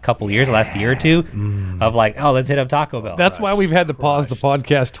the last couple of years, the last year or two, of like, oh, let's hit up Taco Bell. That's why we've had to pause the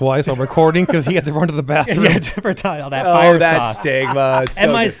podcast twice while recording because he had to run to the bathroom. yeah, for all that Oh, fire that sauce. stigma. It's And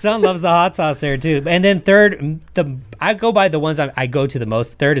so my good. son loves the hot sauce there too. And then third, I go by the ones I go to the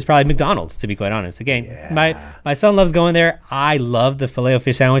most. Third is probably McDonald's, to be quite honest. Again, my son loves going there. I love the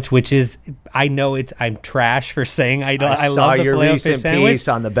Filet-O-Fish sandwich, which is, I know I'm trash for saying I I saw love the your Filet-O-Fish recent sandwich, piece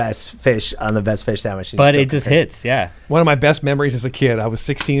on the best fish sandwich. but it just hits. Yeah. One of my best memories as a kid, I was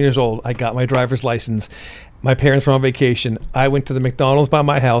 16 years old. I got my driver's license. My parents were on vacation. I went to the McDonald's by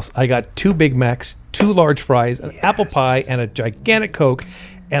my house. I got 2 Big Macs, 2 large fries, an apple pie, and a gigantic Coke.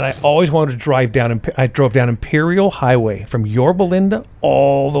 And I always wanted to drive down. I drove down Imperial Highway from Yorba Linda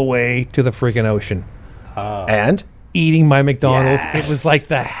all the way to the freaking ocean, And eating my McDonald's. Yes. It was like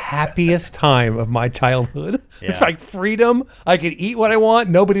the happiest time of my childhood. Yeah. It's like freedom. I could eat what I want.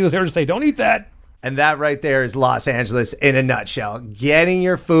 Nobody was there to say, "Don't eat that." that right there is Los Angeles in a nutshell. Getting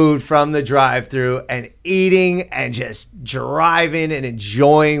your food from the drive-thru and eating and just driving and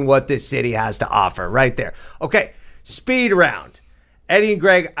enjoying what this city has to offer right there. Okay, speed round. Eddie and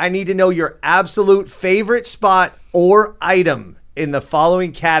Greg, I need to know your absolute favorite spot or item in the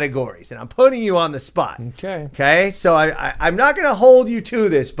following categories. And I'm putting you on the spot. Okay. So I'm not going to hold you to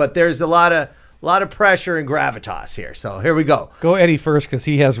this, but there's a lot of pressure and gravitas here. So here we go. Go Eddie first because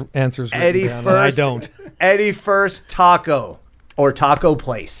he has answers. Eddie down, first. I don't. Eddie first, taco or taco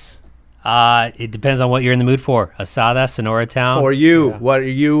place. It depends on what you're in the mood for. Asada, Sonora Town. For you, what are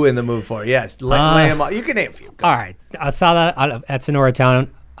you in the mood for? Yes, lay them out. You can name a few. Go. All right. Asada at Sonora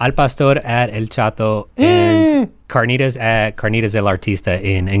Town, Al Pastor at El Chato, and Carnitas at Carnitas El Artista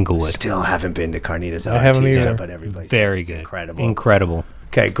in Inglewood. Still haven't been to Carnitas I haven't Artista, either. but everybody Very says good. it's incredible. Incredible.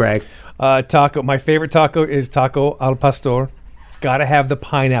 Okay, Greg. Taco. My favorite taco is taco al pastor. It's got to have the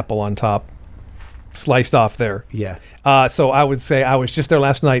pineapple on top, sliced off there. Yeah. So I would say I was just there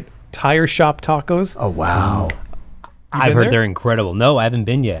last night. Tire Shop Tacos. Oh, wow. I've been heard there? they're incredible. No, I haven't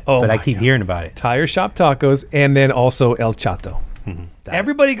been yet, Oh but I my keep God. hearing about it. Tire Shop Tacos, and then also El Chato.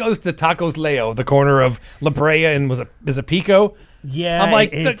 Everybody goes to Tacos Leo, the corner of La Brea and is it Pico? Yeah, I'm like,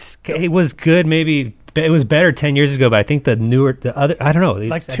 it was good. Maybe it was better 10 years ago, but I think the other, I don't know.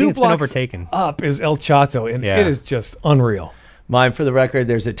 Like I think two it's been blocks overtaken. up is El Chato, and Yeah. it is just unreal. Mine, for the record,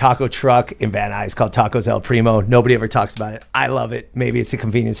 there's a taco truck in Van Nuys called Tacos El Primo. Nobody ever talks about it. I love it. Maybe it's a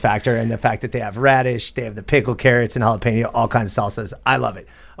convenience factor and the fact that they have radish, they have the pickled carrots and jalapeno, all kinds of salsas. I love it.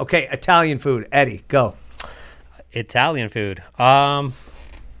 Okay, Italian food. Eddie, go. Italian food.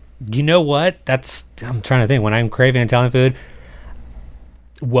 You know what? I'm trying to think. When I'm craving Italian food,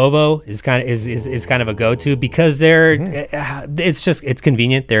 Uovo is kind of a go-to because it's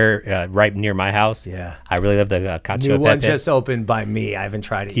convenient. They're right near my house. Yeah. I really love the cacio New e one pepe. just opened by me. I haven't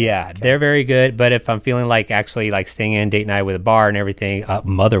tried it yet. Yeah, they're very good. But if I'm feeling like actually like staying in date night with a bar and everything,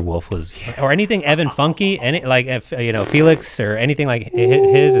 Mother Wolf was, or anything Evan Funky, any like if Felix or anything like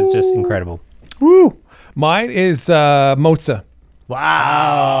his is just incredible. Woo! Mine is Mozza.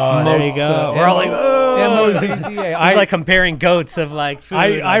 Wow. Oh, there you go. We're all like, M-O-Z-Z-A. I like comparing goats of like food.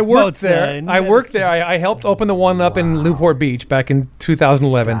 I like worked Mozza there. and- I worked there. I helped open the one up in Newport Beach back in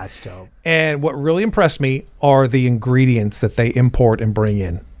 2011. That's dope. And what really impressed me are the ingredients that they import and bring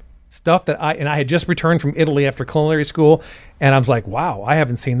in. Stuff that I had just returned from Italy after culinary school, and I was like, wow, I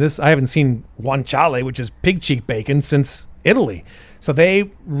haven't seen this. I haven't seen guanciale, which is pig cheek bacon, since Italy. So they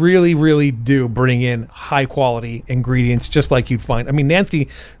really, really do bring in high quality ingredients, just like you'd find. I mean, Nancy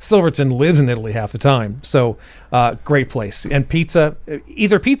Silverton lives in Italy half the time, so great place. And pizza,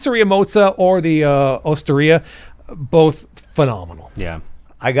 either Pizzeria Mozza or the Osteria, both phenomenal. Yeah.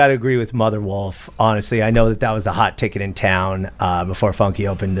 I got to agree with Mother Wolf. Honestly, I know that was the hot ticket in town before Funky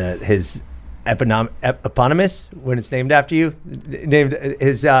opened his eponymous, when it's named after you, named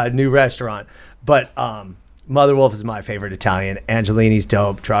his new restaurant. But Mother Wolf is my favorite Italian. Angelini's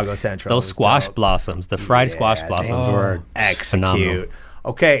dope. Trago Central. Those is squash dope. blossoms, the fried squash Yeah, blossoms they were phenomenal. execute.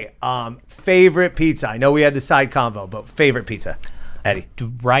 Okay, favorite pizza. I know we had the side convo, but favorite pizza, Eddie.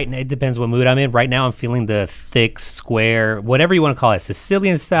 Right now, it depends what mood I'm in. Right now, I'm feeling the thick, square, whatever you want to call it,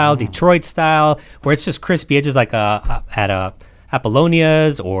 Sicilian style, Detroit style, where it's just crispy edges, like at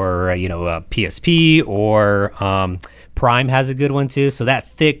Apollonia's or PSP or Prime has a good one too. So that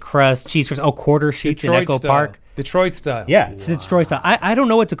thick crust, cheese crust, quarter sheets in Echo Park. Detroit style. Yeah, it's Detroit style. I don't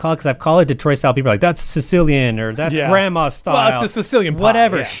know what to call it because I've called it Detroit style. People are like, that's Sicilian or that's Yeah. grandma style. Well, it's the Sicilian pie,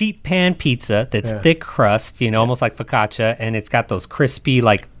 Whatever. yeah. Sheet pan pizza that's thick crust, almost like focaccia, and it's got those crispy,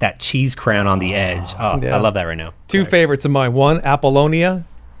 like that cheese crown on the edge. Oh, Yeah. I love that right now. Two favorites of mine. One, Apollonia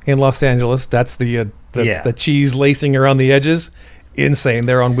in Los Angeles. That's the cheese lacing around the edges. Insane.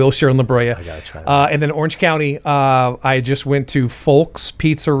 They're on Wilshire and La Brea. I gotta try that. And then Orange County, I just went to Folk's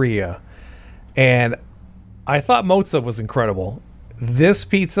Pizzeria, and I thought Mozza was incredible. This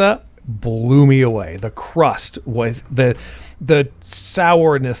pizza blew me away. The crust was the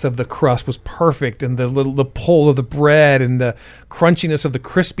sourness of the crust was perfect, and the pull of the bread and the crunchiness of the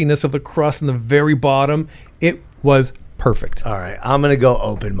crispiness of the crust in the very bottom. It was perfect. All right, I'm gonna go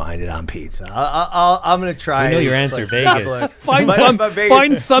open-minded on pizza. I'm gonna try. We know your this answer, place. Vegas.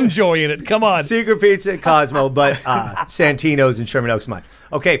 Find some joy in it. Come on. Secret Pizza at Cosmo, but Santino's in Sherman Oaks mine.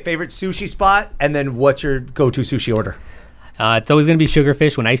 Okay, favorite sushi spot, and then what's your go-to sushi order? It's always going to be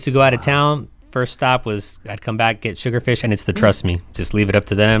Sugarfish. When I used to go out of town, first stop was I'd come back, get Sugarfish, and it's the trust me. Just leave it up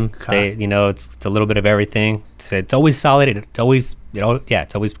to them. Okay. They, it's a little bit of everything. It's always solid. It's always,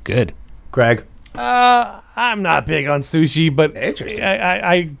 it's always good. Greg, I'm not big on sushi, but Interesting.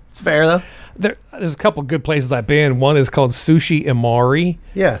 It's fair though. There's a couple good places I've been. One is called Sushi Imari.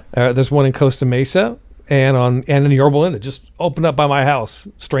 Yeah. There's one in Costa Mesa. and in Yorba Linda, just opened up by my house.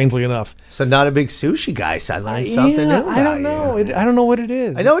 Strangely enough, So not a big sushi guy. So I learned something new I don't about know. you. I don't know what it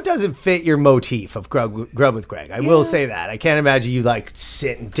is. I know it doesn't fit your motif of Grub with Greg. I will say that. I can't imagine you like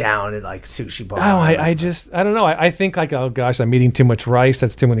sitting down at like sushi bar. Oh, I don't know. I think like, oh gosh, I'm eating too much rice.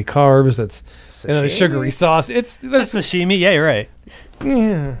 That's too many carbs. That's the Sashimi? sugary sauce. There's Sashimi. Yeah, you're right.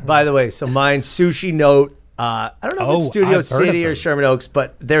 By the way, so mine's Sushi Note. I don't know if it's Oh, Studio I've heard of City or them. Sherman Oaks,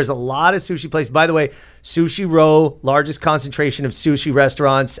 but there's a lot of sushi places. By the way, Sushi Row, largest concentration of sushi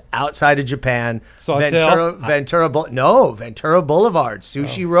restaurants outside of Japan. Sawtell? Ventura Boulevard,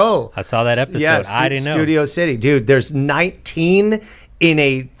 Sushi Row. I saw that episode. Yeah, I didn't know. Studio City. Dude, there's 19 in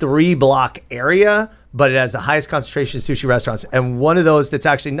a 3-block area, but it has the highest concentration of sushi restaurants. And one of those that's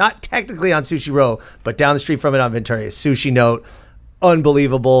actually not technically on Sushi Row, but down the street from it on Ventura is Sushi Note.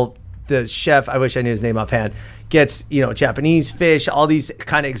 Unbelievable. The chef, I wish I knew his name offhand, gets, Japanese fish, all these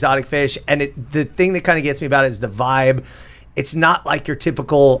kind of exotic fish. And the thing that kind of gets me about it is the vibe. It's not like your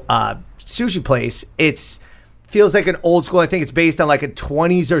typical sushi place. It's feels like an old school. I think it's based on like a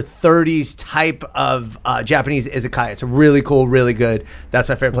 20s or 30s type of Japanese izakaya. It's really cool, really good. That's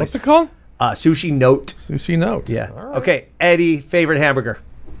my favorite place. what's it called? Sushi Note. Sushi Note. Yeah. All right. Okay, Eddie, favorite hamburger.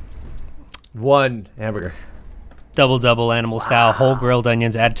 One hamburger. Double animal style, whole grilled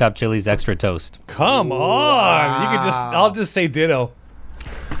onions, add chopped chilies, extra toast. Come on. You can I'll just say ditto.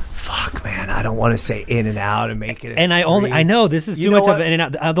 Fuck, man. I don't want to say in and out and make it. And I know this is You too know much what? of an in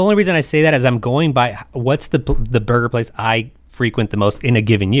and out. The only reason I say that is I'm going by what's the burger place I frequent the most in a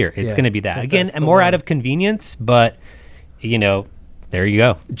given year. It's Yeah. going to be that. Again, that's the more one. out of convenience, but there you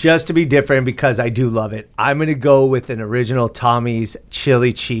go. Just to be different, because I do love it, I'm going to go with an original Tommy's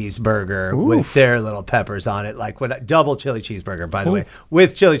chili cheeseburger with their little peppers on it. Like double chili cheeseburger, by the way,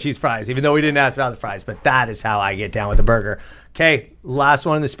 with chili cheese fries, even though we didn't ask about the fries. But that is how I get down with the burger. Okay, last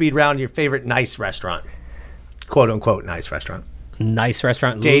one in the speed round. Your favorite nice restaurant. Quote unquote nice restaurant. Nice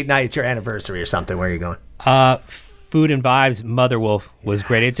restaurant. Date night, it's your anniversary or something. Where are you going? Food and Vibes, Mother Wolf was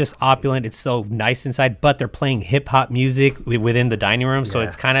great. It's just opulent. It's so nice inside, but they're playing hip hop music within the dining room, so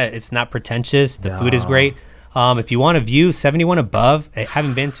it's not pretentious. The food is great. If you want a view, 71 Above, I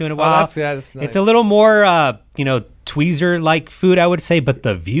haven't been to in a while. that's nice. It's a little more, tweezer-like food, I would say, but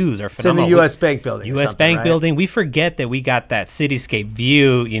the views are It's in phenomenal. the U.S. Bank building. or U.S. something, Bank right? building. We forget that we got that cityscape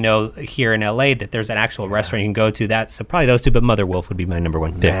view, here in L.A., that there's an actual restaurant you can go to. So probably those two, but Mother Wolf would be my number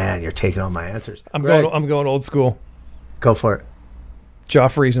one pick. Man, you're taking all my answers. I'm Greg, going old school. Go for it.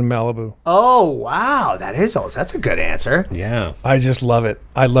 Joffrey's in Malibu. Oh, wow. That is old. That's a good answer. Yeah. I just love it.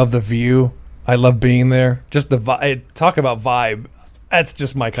 I love the view. I love being there. Just the vibe. Talk about vibe. That's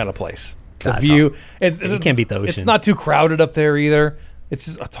just my kind of place. The That's view. You can't beat the It's ocean. not too crowded up there either.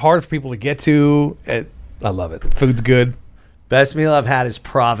 It's hard for people to get to. I love it. Food's good. Best meal I've had is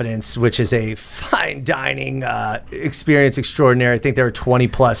Providence, which is a fine dining experience extraordinary. I think there are 20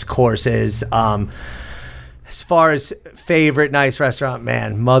 plus courses. As far as favorite nice restaurant,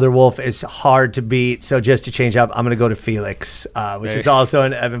 man, Mother Wolf is hard to beat. So just to change up, I'm going to go to Felix, which is also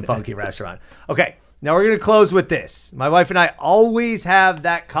an Evan Funky restaurant. Okay, now we're going to close with this. My wife and I always have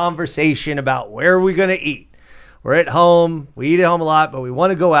that conversation about where are we going to eat. We're at home. We eat at home a lot, but we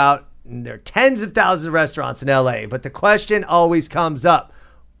want to go out. And there are tens of thousands of restaurants in LA, but the question always comes up,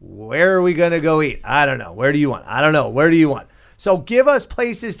 where are we going to go eat? I don't know. Where do you want? I don't know. Where do you want? So give us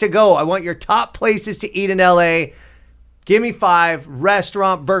places to go. I want your top places to eat in LA. Give me 5.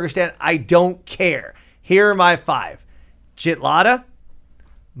 Restaurant, burger stand. I don't care. Here are my 5. Jitlada,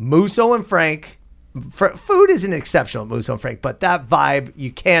 Musso and Frank. Food isn't exceptional at Musso and Frank, but that vibe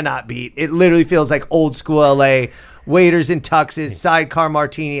you cannot beat. It literally feels like old school LA. Waiters in tuxes, sidecar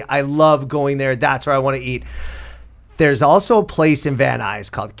martini. I love going there. That's where I want to eat. There's also a place in Van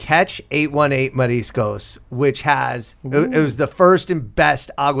Nuys called Catch 818 Mariscos, which has, it was the first and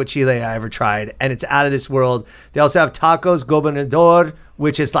best aguachile I ever tried, and it's out of this world. They also have Tacos Gobernador,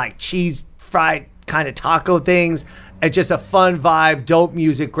 which is like cheese fried kind of taco things. It's just a fun vibe, dope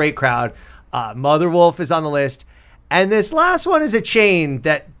music, great crowd. Mother Wolf is on the list. And this last one is a chain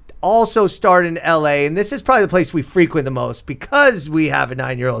that also started in LA, and this is probably the place we frequent the most because we have a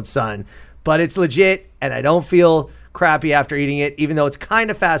 9-year-old son, but it's legit, and I don't feel crappy after eating it, even though it's kind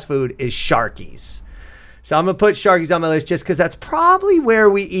of fast food, is Sharky's. So I'm going to put Sharky's on my list just because that's probably where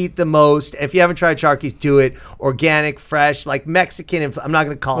we eat the most. If you haven't tried Sharky's, do it. Organic, fresh, like Mexican. I'm not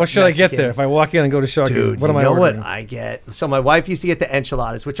going to call it What should I get Mexican. there if I walk in and go to Sharky? Dude, what am you I know ordering? what I get? So my wife used to get the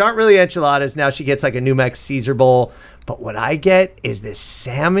enchiladas, which aren't really enchiladas. Now she gets like a New Mex Caesar bowl. But what I get is this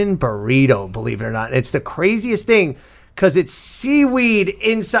salmon burrito, believe it or not. It's the craziest thing because it's seaweed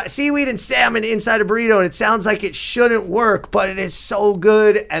and salmon inside a burrito, and it sounds like it shouldn't work, but it is so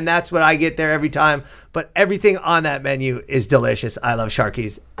good, and that's what I get there every time. But everything on that menu is delicious. I love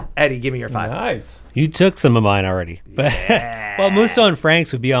Sharky's. Eddie, give me your 5. Nice. You took some of mine already. But well, Musso and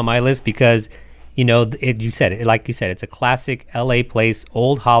Frank's would be on my list because, like you said, it's a classic LA place,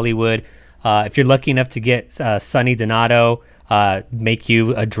 old Hollywood. If you're lucky enough to get Sonny Donato make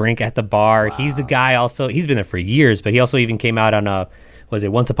you a drink at the bar, he's the guy. Also, he's been there for years, but he also even came out on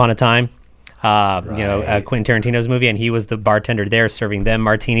Once Upon a Time, Quentin Tarantino's movie, and he was the bartender there serving them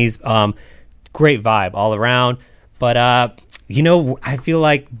martinis. Great vibe all around. But I feel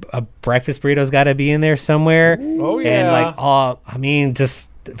like a breakfast burrito's got to be in there somewhere. Oh yeah. And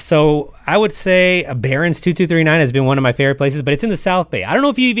so I would say Barron's 2239 has been one of my favorite places, but it's in the South Bay. I don't know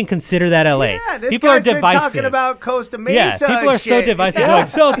if you even consider that LA. Yeah, this people guy's are divisive. been talking about Costa Mesa. Yeah, people are so divisive. They're like,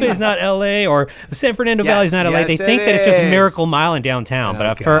 South Bay's not LA, or San Fernando Valley's not LA. Yes, they it think that it's just is. Miracle Mile in downtown. But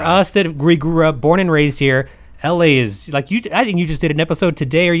Okay. for us that we grew up, born and raised here, LA is like you. I think you just did an episode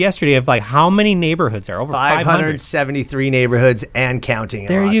today or yesterday of like how many neighborhoods are over 500. 573 neighborhoods and counting.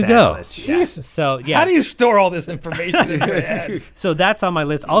 There in you Los go. Angeles. Yeah. So yeah. How do you store all this information in your head? So that's on my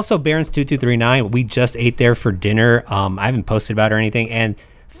list. Also, Barron's 2239. We just ate there for dinner. I haven't posted about it or anything, and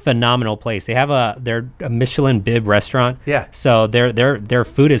phenomenal place. They have they're a Michelin bib restaurant. Yeah. So their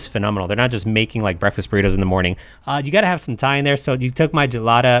food is phenomenal. They're not just making like breakfast burritos in the morning. You got to have some Thai in there. So you took my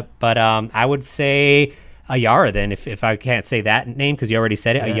gelada, but I would say Ayara then, if I can't say that name because you already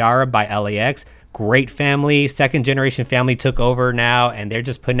said it. Ayara by LAX. Great family, second generation family took over now, and they're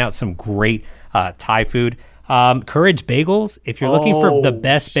just putting out some great Thai food. Courage Bagels, if you're looking for the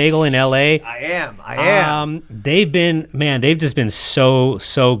best bagel in LA. I am. They've just been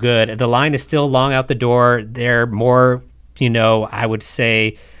so good. The line is still long out the door. They're more, I would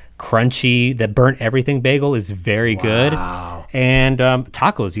say crunchy. The burnt everything bagel is very good. And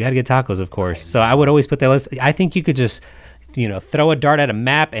tacos, you got to get tacos, of course. So I would always put that list. I think you could just throw a dart at a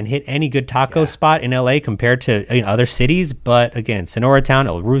map and hit any good taco spot in LA compared to other cities. But again, Sonora Town,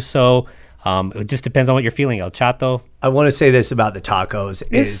 El Ruso, it just depends on what you're feeling. El Chato. I want to say this about the tacos.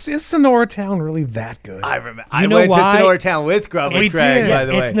 Is Sonora Town really that good? I remember. I know went to why? Sonora Town with Grub and Craig, by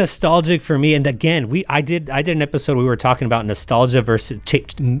the way. It's nostalgic for me. And again, I did an episode where we were talking about nostalgia versus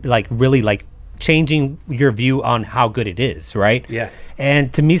changing your view on how good it is, right? Yeah.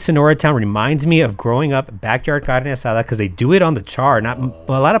 And to me, Sonora Town reminds me of growing up backyard carne asada because they do it on the char. A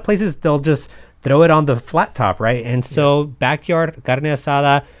lot of places they'll just throw it on the flat top, right? And so backyard carne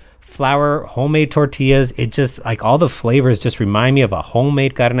asada, flour, homemade tortillas, it just like all the flavors just remind me of a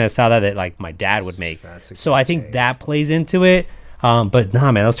homemade carne asada that like my dad would make. So I think that plays into it. But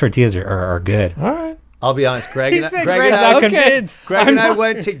nah, man, those tortillas are good. All right. I'll be honest, Greg. He and said Greg Greg's and I, not convinced. Greg and I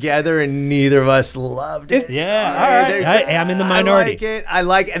went together, and neither of us loved it. Yeah, Sorry. all right. I'm in the minority. I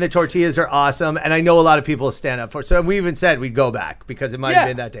like it, and the tortillas are awesome, and I know a lot of people stand up for it. So we even said we'd go back because it might have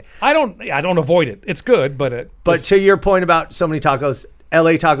been that day. I don't avoid it. It's good, but to your point about so many tacos,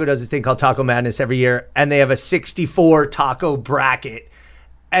 LA Taco does this thing called Taco Madness every year, and they have a 64 taco bracket.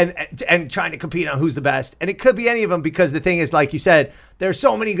 And trying to compete on who's the best. And it could be any of them because the thing is, like you said, there's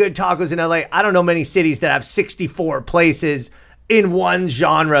so many good tacos in LA. I don't know many cities that have 64 places in one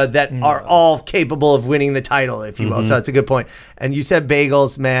genre that are all capable of winning the title, if you will. So that's a good point. And you said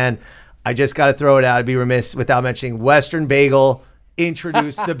bagels, man. I just got to throw it out. I'd be remiss without mentioning Western Bagel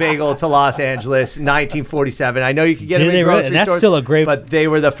introduced the bagel to Los Angeles, 1947. I know you can get them in grocery That's stores, still a great... but they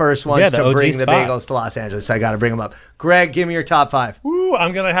were the first ones the to OG bring the spot. bagels to Los Angeles. So I got to bring them up. Greg, give me your top 5. Ooh,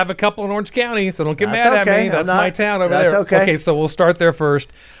 I'm going to have a couple in Orange County, so don't get That's mad at okay. me. That's I'm not- my town over that's there. okay. Okay, so we'll start there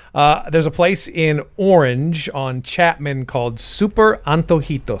first. There's a place in Orange on Chapman called Super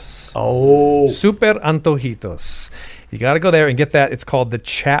Antojitos. Oh. Super Antojitos. You got to go there and get that. It's called the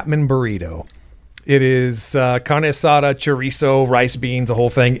Chapman Burrito. It is carne asada, chorizo, rice beans, the whole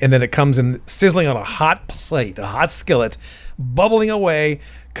thing. And then it comes in sizzling on a hot plate, a hot skillet, bubbling away,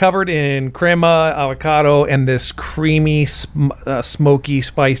 covered in crema, avocado, and this creamy, smoky,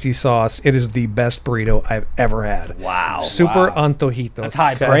 spicy sauce. It is the best burrito I've ever had. Wow. Super Antojitos. That's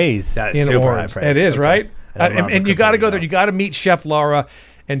high praise. That is In super Orange. high praise. It is, Okay. right? I love And you got to go there. You got to meet Chef Laura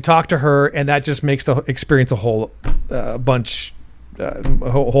and talk to her, and that just makes the experience a whole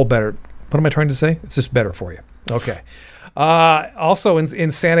whole better. What am I trying to say? It's just better for you. Okay. Also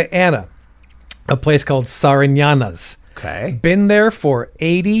in Santa Ana, a place called Sariñana's. Okay. Been there for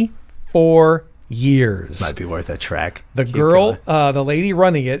 84 years. Might be worth a trek. The Keep girl, going. the lady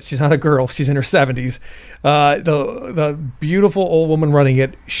running it, she's not a girl, she's in her 70s. The beautiful old woman running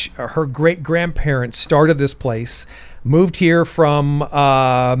it, her great grandparents started this place, moved here from,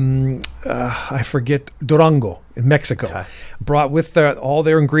 I forget, Durango. in Mexico. Brought with all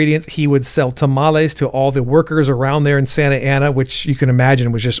their ingredients. He would sell tamales to all the workers around there in Santa Ana, which you can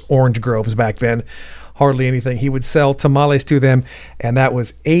imagine was just orange groves back then. Hardly anything. He would sell tamales to them, and that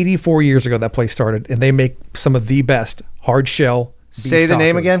was 84 years ago that place started, and they make some of the best hard shell beef Say the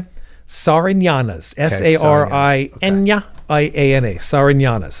name tacos. again. Sariñanas. Sariñana.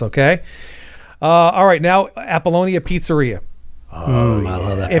 Sariñanas. Okay. All right. Now, Apollonia Pizzeria. I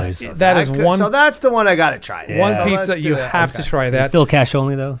love that place. That is one. So that's the one I got to try. One So let's pizza do you that. have to try that. Still cash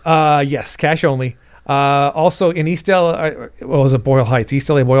only though. Yes, cash only. Also in East LA, what was it? Boyle Heights, East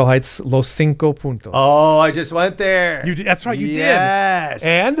LA, Boyle Heights, Los Cinco Puntos. Oh, I just went there. You did, that's right, you Yes. did.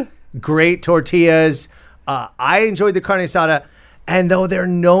 And Great tortillas. I enjoyed the carne asada. And though they're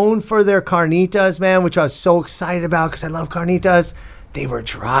known for their carnitas, man, which I was so excited about because I love carnitas, they were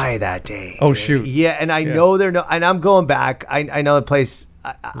dry that day. Oh, dude. shoot. Yeah, and I know they're no, and I'm going back. I know the place.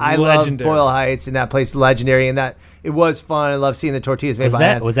 I love Legendary. Boyle Heights, and that place is legendary, and that it was fun. I love seeing the tortillas made Was by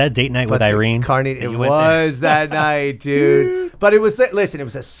that hand. was that date night But with the Irene? It that you went there? was that night, dude. But it was listen. It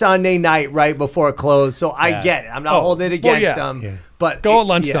was a Sunday night right before it closed, so I Yeah. get it. I'm not Oh, holding it well, against yeah. them. Yeah. But Go it- at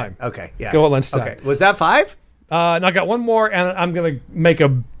lunchtime. Yeah. Okay. Yeah. Go at lunchtime. Okay. Was that 5? and I got one more, and I'm gonna make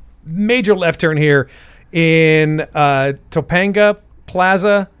a major left turn here in Topanga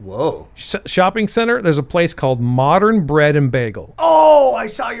Plaza Whoa. Shopping Center. There's a place called Modern Bread and Bagel. Oh, I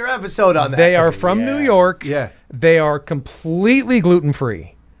saw your episode on that. They are from New York. Yeah. They are completely gluten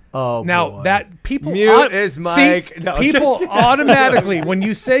free. Oh, Now boy. that people Mute is Mike. See, No, people just- automatically when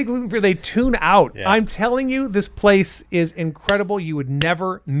you say gluten free, they tune out. Yeah. I'm telling you, this place is incredible. You would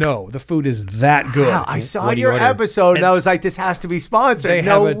never know the food is that good. Wow, I saw What do you your order? episode and I was like, this has to be sponsored. They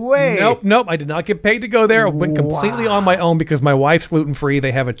No have way. Nope. I did not get paid to go there. I went completely on my own because my wife's gluten free.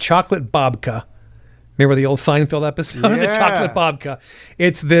 They have a chocolate babka. Remember the old Seinfeld episode? The Yeah. chocolate babka.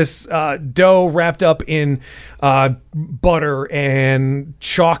 It's this dough wrapped up in butter and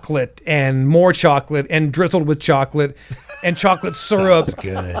chocolate and more chocolate and drizzled with chocolate and chocolate syrup. Sounds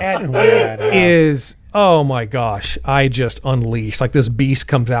good. And it is, oh my gosh, I just unleashed. Like this beast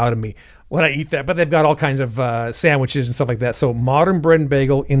comes out of me when I eat that. But they've got all kinds of sandwiches and stuff like that. So Modern Bread and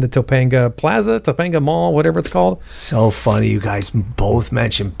Bagel in the Topanga Plaza, Topanga Mall, whatever it's called. So funny. You guys both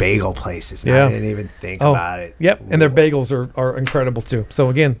mentioned bagel places. Yeah. I didn't even think about it. Yep. And their bagels are incredible too. So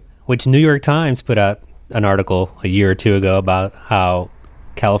again, Which New York Times put out an article a year or two ago about how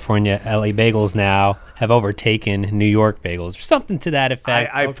California LA bagels now have overtaken New York bagels or something to that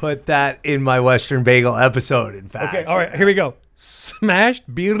effect. I put that in my Western Bagel episode, in fact. okay, all right, here we go.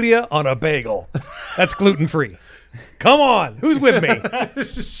 Smashed birria on a bagel. That's gluten free. Come on, who's with me?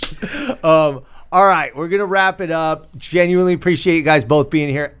 All right, we're going to wrap it up. Genuinely appreciate you guys both being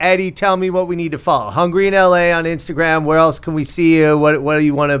here. Eddie, tell me what we need to follow. Hungry in LA on Instagram. Where else can we see you? What do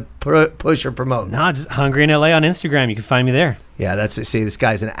you want to push or promote? No, just Hungry in LA on Instagram. You can find me there. Yeah, see, this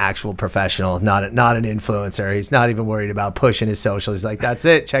guy's an actual professional, not an influencer. He's not even worried about pushing his social. He's like, that's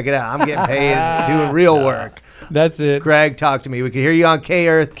it. Check it out. I'm getting paid and doing real work. That's it. Greg, talk to me. We can hear you on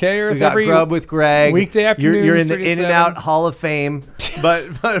K-Earth. K-Earth We got every Grub with Greg. weekday afternoons, You're in the 3 to In and 7. Out Hall of Fame. But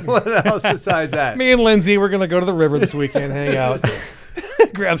what else besides that? Me and Lindsay, we're gonna go to the river this weekend, hang out,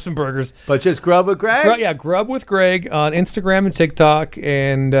 grab some burgers. But just Grub with Greg? Grub with Greg on Instagram and TikTok,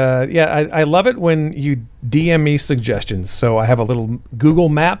 and I love it when you DM me suggestions. So I have a little Google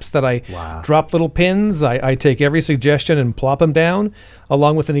Maps that I drop little pins. I take every suggestion and plop them down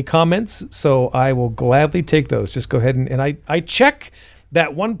along with any comments. So I will gladly take those. Just go ahead and I check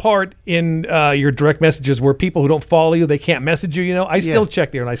that one part in your direct messages where people who don't follow you, they can't message you. I still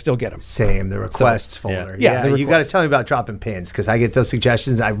check there and I still get them. Same, the requests folder. Yeah, the you got to requests. tell me about dropping pins because I get those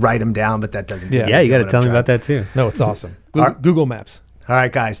suggestions. I write them down, but that doesn't. Yeah. Yeah, you got to what tell I'm me about trying. that too. No, it's awesome. All Google Maps. All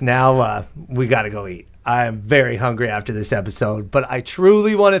right, guys. Now we got to go eat. I am very hungry after this episode, but I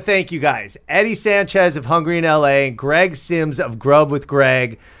truly want to thank you guys. Eddie Sanchez of Hungry in LA, Greg Sims of Grub with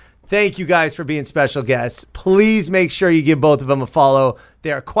Greg. Thank you guys for being special guests. Please make sure you give both of them a follow.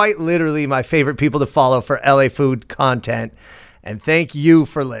 They are quite literally my favorite people to follow for LA food content. And thank you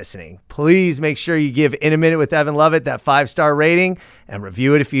for listening. Please make sure you give In a Minute with Evan Lovett that 5-star rating and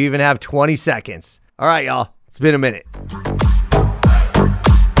review it if you even have 20 seconds. All right, y'all. It's been a minute.